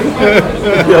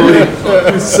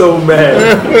 He's so mad.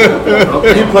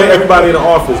 He played everybody in the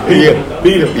office. Beat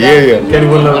him. Yeah. And he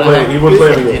wouldn't let him play. He wouldn't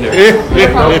play him again.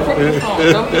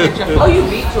 Oh, you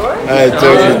beat George? I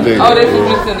told you. Oh, this was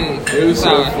recently. It was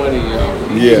so funny, yo.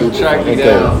 Yeah. He tracked me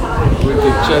down with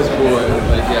the chessboard.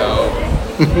 Like, yo.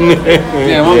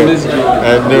 Damn, I miss George. I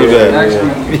knew that.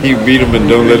 Actually, you beat him and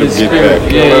don't let him get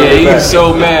back. Yeah, he was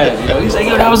so mad. Yo. He's like,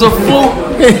 yo, that was a fluke.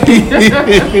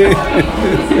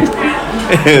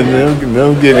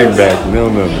 No getting back. No.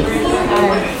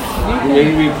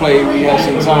 Maybe we have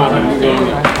some time and we're going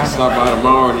to stop by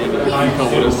tomorrow and if you come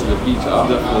with us to the beach, I'll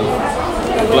definitely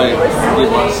play, get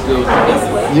my skills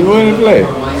together. You want to play?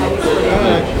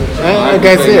 Like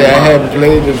I said, I haven't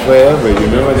played it forever, and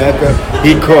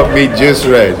he caught me just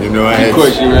right,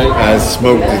 I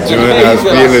smoked the joint, I was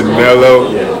feeling mellow,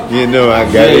 I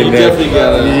got in there.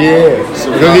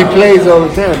 Because he plays all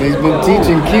the time. He's been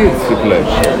teaching kids to play, I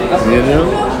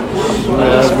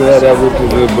was glad I went to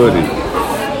the buddy.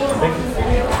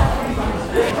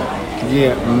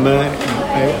 Yeah,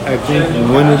 I think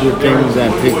one of the things I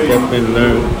picked up and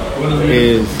learned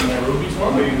is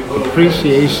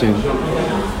appreciation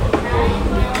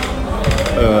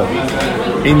of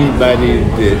anybody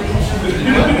that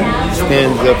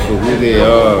stands up for who they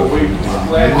are.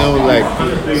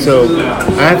 So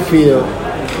I feel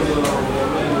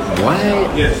why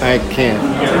I can't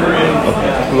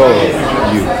applaud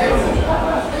you.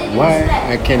 Why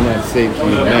I cannot say to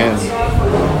you, man,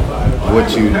 what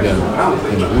you've done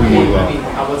and who you are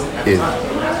is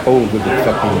over the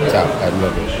fucking top. I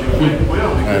love it.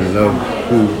 I love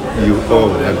who you all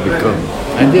have become.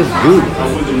 I just do.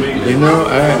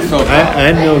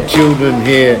 I know children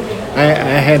here.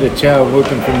 I had a child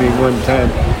working for me one time,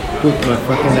 put my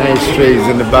fucking ice trays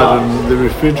in the bottom of the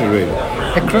refrigerator.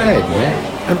 I cried, man.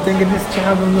 I'm thinking this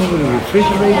child don't know what a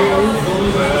refrigerator is.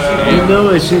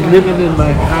 And she's living in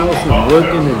my house and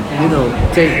working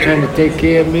and, trying to take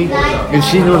care of me. And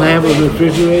she don't have a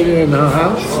refrigerator in her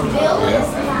house?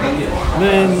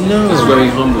 Man, no. It's very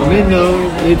humble.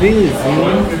 It is,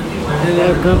 And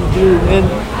I've come through. And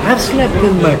I've slept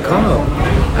in my car.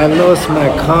 I lost my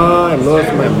car. I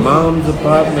lost my mom's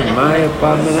apartment, my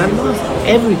apartment. I lost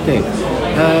everything.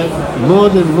 More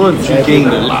than once I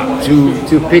gained a lot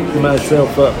to pick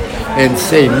myself up and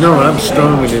say, no, I'm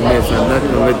stronger than this. I'm not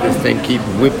going to let this thing keep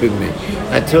whipping me.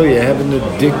 I tell you, I have an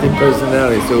addictive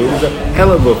personality, so it was a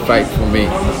hell of a fight for me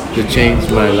to change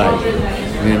my life.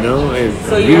 It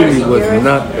really was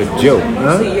not a joke.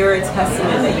 So you're a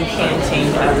testament that you can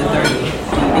change after 30.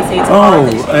 They say it's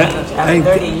hard to change after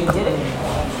 30 and you did it.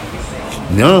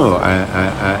 No,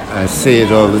 I say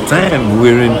it all the time.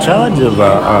 We're in charge of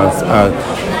our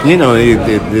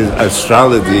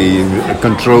astrology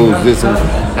controls this. And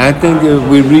I think if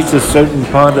we reach a certain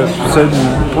point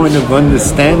of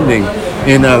understanding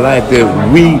in our life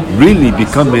that we really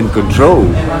become in control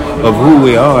of who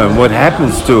we are and what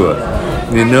happens to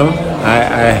us. You know,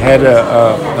 I had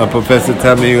a professor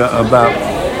tell me about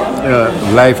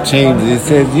life change. He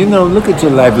said, look at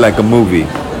your life like a movie.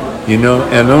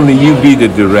 And only you be the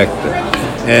director.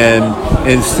 And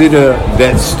instead of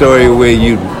that story where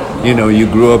you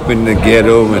grew up in the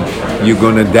ghetto and you're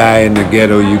gonna die in the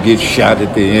ghetto, you get shot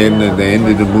at the end of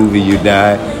the movie, you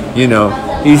die.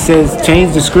 He says,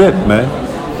 change the script, man.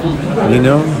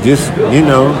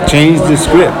 Change the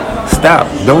script. Stop.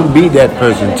 Don't be that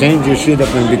person. Change your shit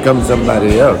up and become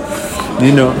somebody else.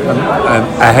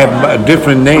 I have a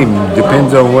different name.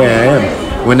 Depends on where I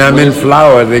am. When I'm in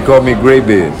Florida, they call me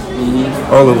Graybeard.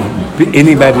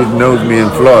 Anybody that knows me in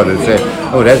Florida say,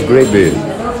 "Oh, that's Graybeard."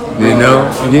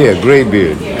 Yeah,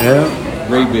 Graybeard. Yeah,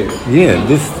 Graybeard. Yeah,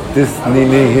 this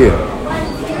Nene here.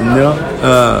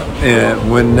 And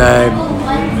when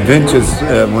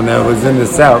when I was in the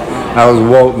South, I was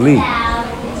Walt Lee.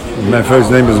 My first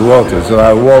name is Walter, so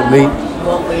I Walt Lee.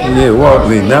 Yeah, Walt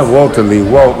Lee, not Walter Lee,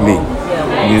 Walt Lee.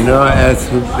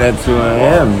 That's who I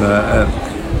am.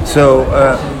 So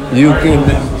you can,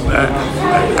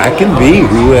 I can be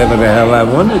whoever the hell I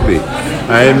want to be.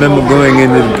 I remember going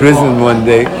into the prison one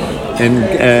day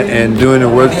and doing a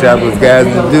workshop with guys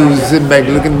and dudes sitting back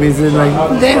looking at me saying like,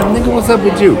 damn nigga, what's up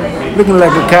with you? Looking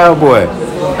like a cowboy.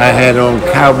 I had on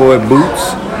cowboy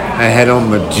boots. I had on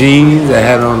my jeans. I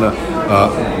had on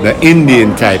the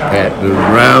Indian type hat, the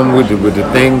round with the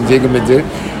thing jigging.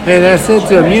 And I said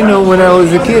to him, when I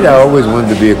was a kid, I always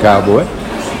wanted to be a cowboy.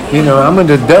 I'm an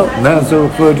adult now, so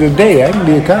for today, I can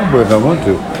be a cowboy if I want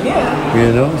to.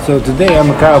 Yeah. So today I'm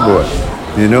a cowboy.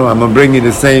 I'm going to bring you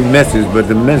the same message, but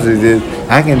the message is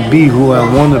I can be who I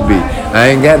want to be. I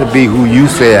ain't got to be who you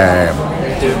say I am.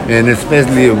 And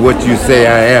especially if what you say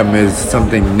I am is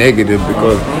something negative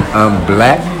because I'm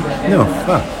black. No,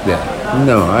 fuck that.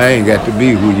 No, I ain't got to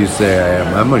be who you say I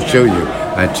am. I'm going to show you.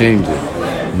 I changed it.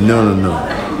 No.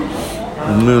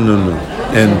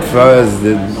 And as far as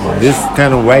this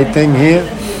kind of white thing here,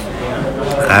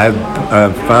 I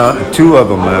found two of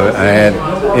them. I had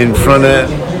in front of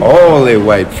all their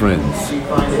white friends.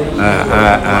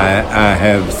 I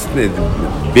have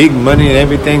big money and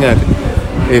everything.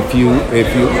 If you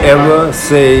ever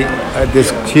say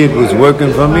this kid was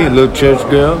working for me, a little church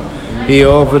girl, he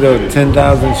offered her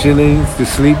 10,000 shillings to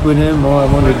sleep with him. Oh, I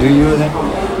want to do you that.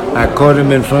 I caught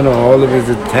him in front of all of his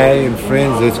Italian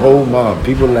friends, his whole mob,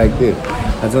 people like this.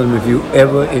 I told him, if you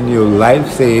ever in your life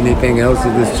say anything else to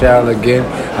this child again,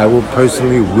 I will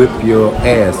personally whip your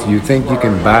ass. You think you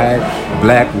can buy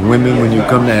black women when you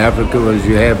come to Africa because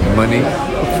you have money?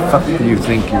 What the fuck do you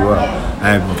think you are?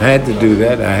 I've had to do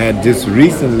that. I had just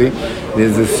recently,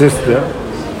 there's a sister,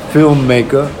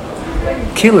 filmmaker,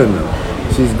 killing them.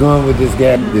 She's going with this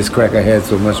guy. This cracker had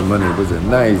so much money, it was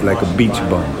nice, like a beach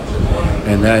bum.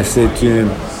 And I said to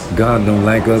him, God don't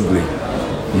like ugly.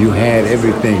 You had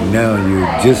everything. Now you're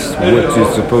just what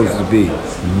you're supposed to be.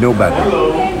 Nobody.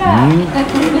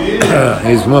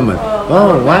 His woman.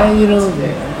 Oh, why you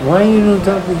don't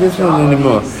talk to this one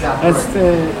anymore? I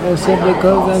said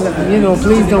because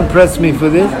please don't press me for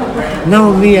this.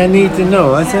 No, Lee, I need to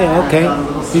know. I said, okay.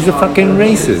 He's a fucking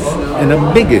racist and a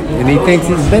bigot, and he thinks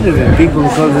he's better than people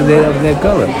because of their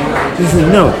color. He said,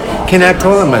 no. Can I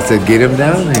call him? I said, get him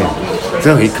down here.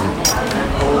 So he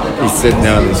sat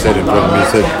down and said in front of me, he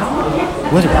said,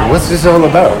 what's this all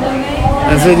about?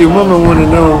 I said, your woman want to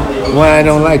know why I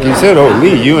don't like you. He said, oh,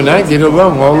 Lee, you and I get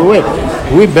along all the way.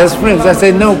 We're best friends. I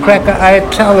said, no, cracker, I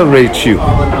tolerate you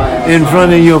in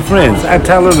front of your friends. I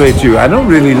tolerate you. I don't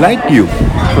really like you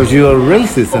because you're a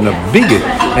racist and a bigot.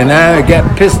 And I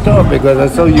got pissed off because I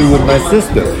saw you with my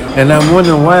sister. And I'm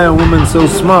wondering why a woman so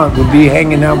smart would be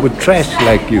hanging out with trash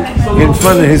like you in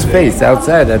front of his face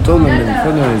outside. I told him in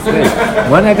front of his face.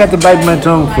 What I got to bite my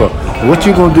tongue for? What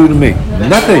you gonna do to me?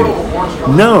 Nothing.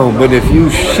 No, but if you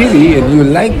shitty and you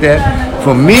like that,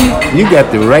 for me, you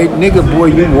got the right nigga, boy.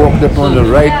 You walked up on the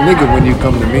right nigga when you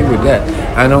come to me with that.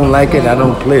 I don't like it. I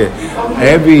don't play it.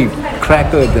 Every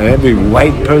cracker, every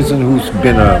white person who's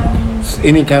been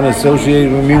any kind of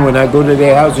associated with me, when I go to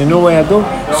their house, you know where I go?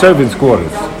 Servants'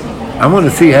 quarters. I want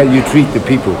to see how you treat the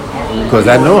people. Because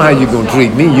I know how you're going to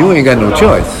treat me. You ain't got no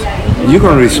choice. You're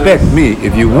going to respect me.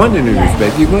 If you want any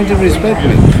respect, you're going to respect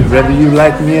me. Whether you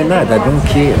like me or not, I don't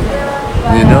care.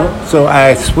 You know? So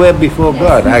I swear before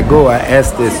God, I go, I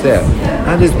ask this stuff.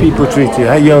 How does people treat you?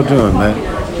 How y'all doing, man?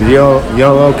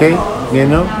 Y'all okay? You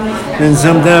know? And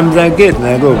sometimes I get, and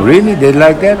I go, really? They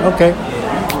like that? Okay.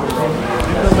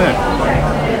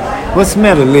 What's the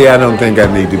matter, Lee? I don't think I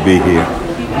need to be here.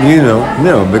 You know,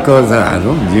 no, because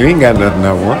you ain't got nothing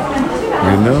I want.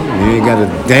 You know, you ain't got a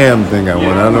damn thing I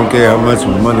want. I don't care how much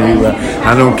money you got.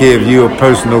 I don't care if you're a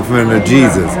personal friend of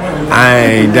Jesus. I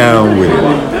ain't down with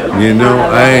it. You know,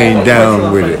 I ain't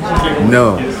down with it.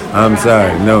 No, I'm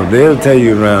sorry. No, they'll tell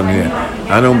you around here.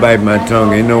 I don't bite my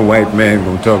tongue. Ain't no white man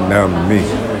gonna talk down to me.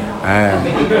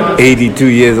 I'm 82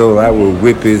 years old. I will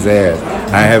whip his ass.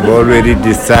 I have already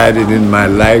decided in my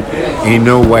life, ain't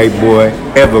no white boy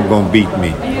ever gonna beat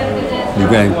me. You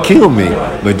can kill me,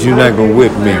 but you're not gonna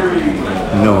whip me.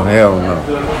 No, hell no.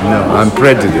 No, I'm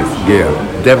prejudiced. Yeah,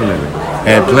 definitely.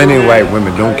 And plenty of white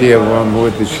women don't care if I'm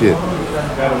worth the shit.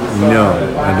 No,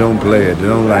 I don't play it. I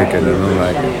don't like it. I don't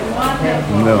like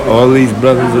it. No, all these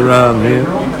brothers around here,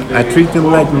 I treat them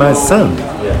like my son.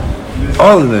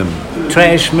 All of them.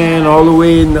 Trash man all the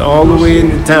way in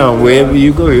the town, wherever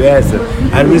you go, you ask them.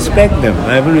 I respect them.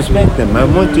 I respect them. I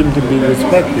want them to be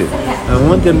respected. I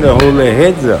want them to hold their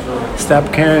heads up.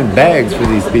 Stop carrying bags for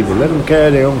these people. Let them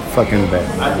carry their own fucking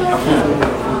bags.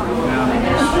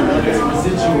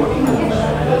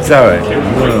 Sorry.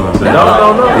 No.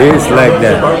 It's like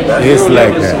that. It's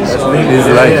like that. It's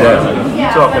like that.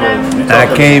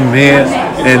 I came here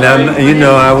and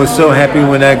I was so happy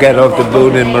when I got off the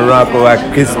boat in Morocco. I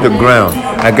kissed the ground.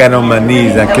 I got on my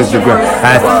knees. I kissed the ground.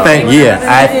 I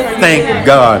thank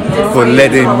God for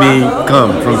letting me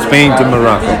come from Spain to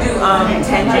Morocco.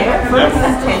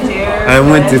 I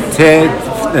went to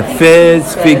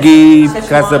Fez, Figueres,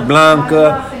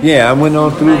 Casablanca. Yeah, I went all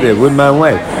through there with my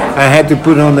wife. I had to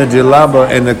put on the jalaba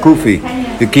and the kufi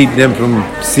to keep them from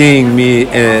seeing me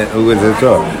with a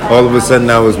tour. All of a sudden,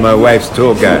 I was my wife's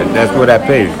tour guide. That's what I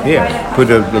paid. Here, put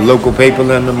the local paper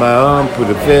under my arm, put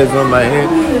the fez on my head,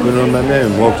 put on my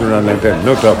name, walked around like that.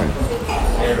 No talking.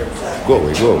 Go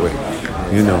away.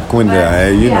 You know, Quinda,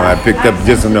 I picked up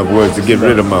just enough words to get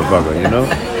rid of motherfucker, you know?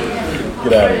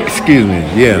 Get out of here. Excuse me,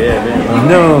 yeah.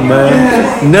 No,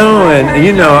 man. No, and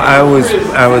I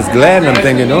was glad. I'm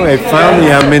thinking,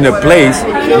 finally I'm in a place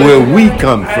where we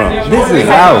come from. This is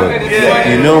ours.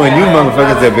 And you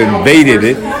motherfuckers have invaded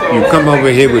it. You come over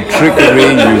here with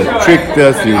trickery, you tricked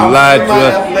us, you lied to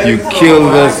us, you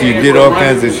killed us, you did all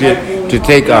kinds of shit to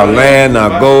take our land,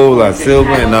 our gold, our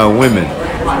silver, and our women.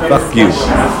 Fuck you.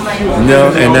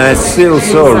 And I still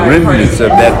saw remnants of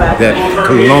that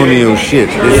colonial shit.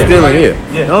 It's still here.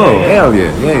 Oh, hell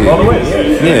yeah.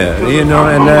 Yeah,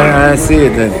 and I see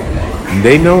it. And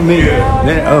they know me.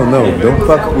 No, don't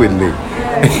fuck with me.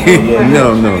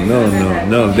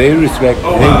 No. They respect.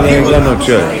 They ain't got no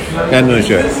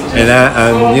choice. And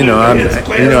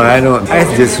I don't.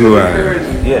 That's just who I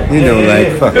am.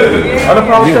 Like fuck you.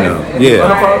 Yeah.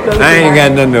 I ain't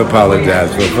got nothing to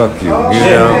apologize for. Fuck you.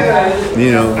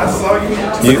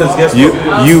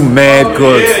 You mad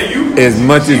cause as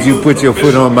much as you put your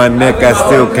foot on my neck, I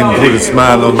still can put a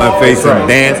smile on my face and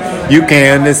dance. You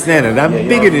can't understand it. I'm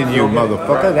bigger than you,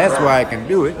 motherfucker. That's why I can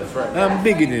do it. I'm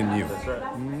bigger than you.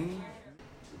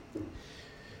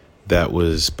 That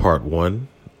was part 1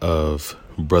 of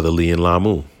Brother Lee and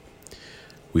Lamu.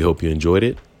 We hope you enjoyed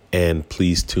it. And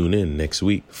please tune in next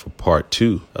week for part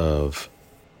 2 of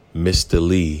Mr.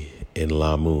 Lee and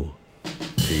Lamu.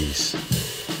 Peace.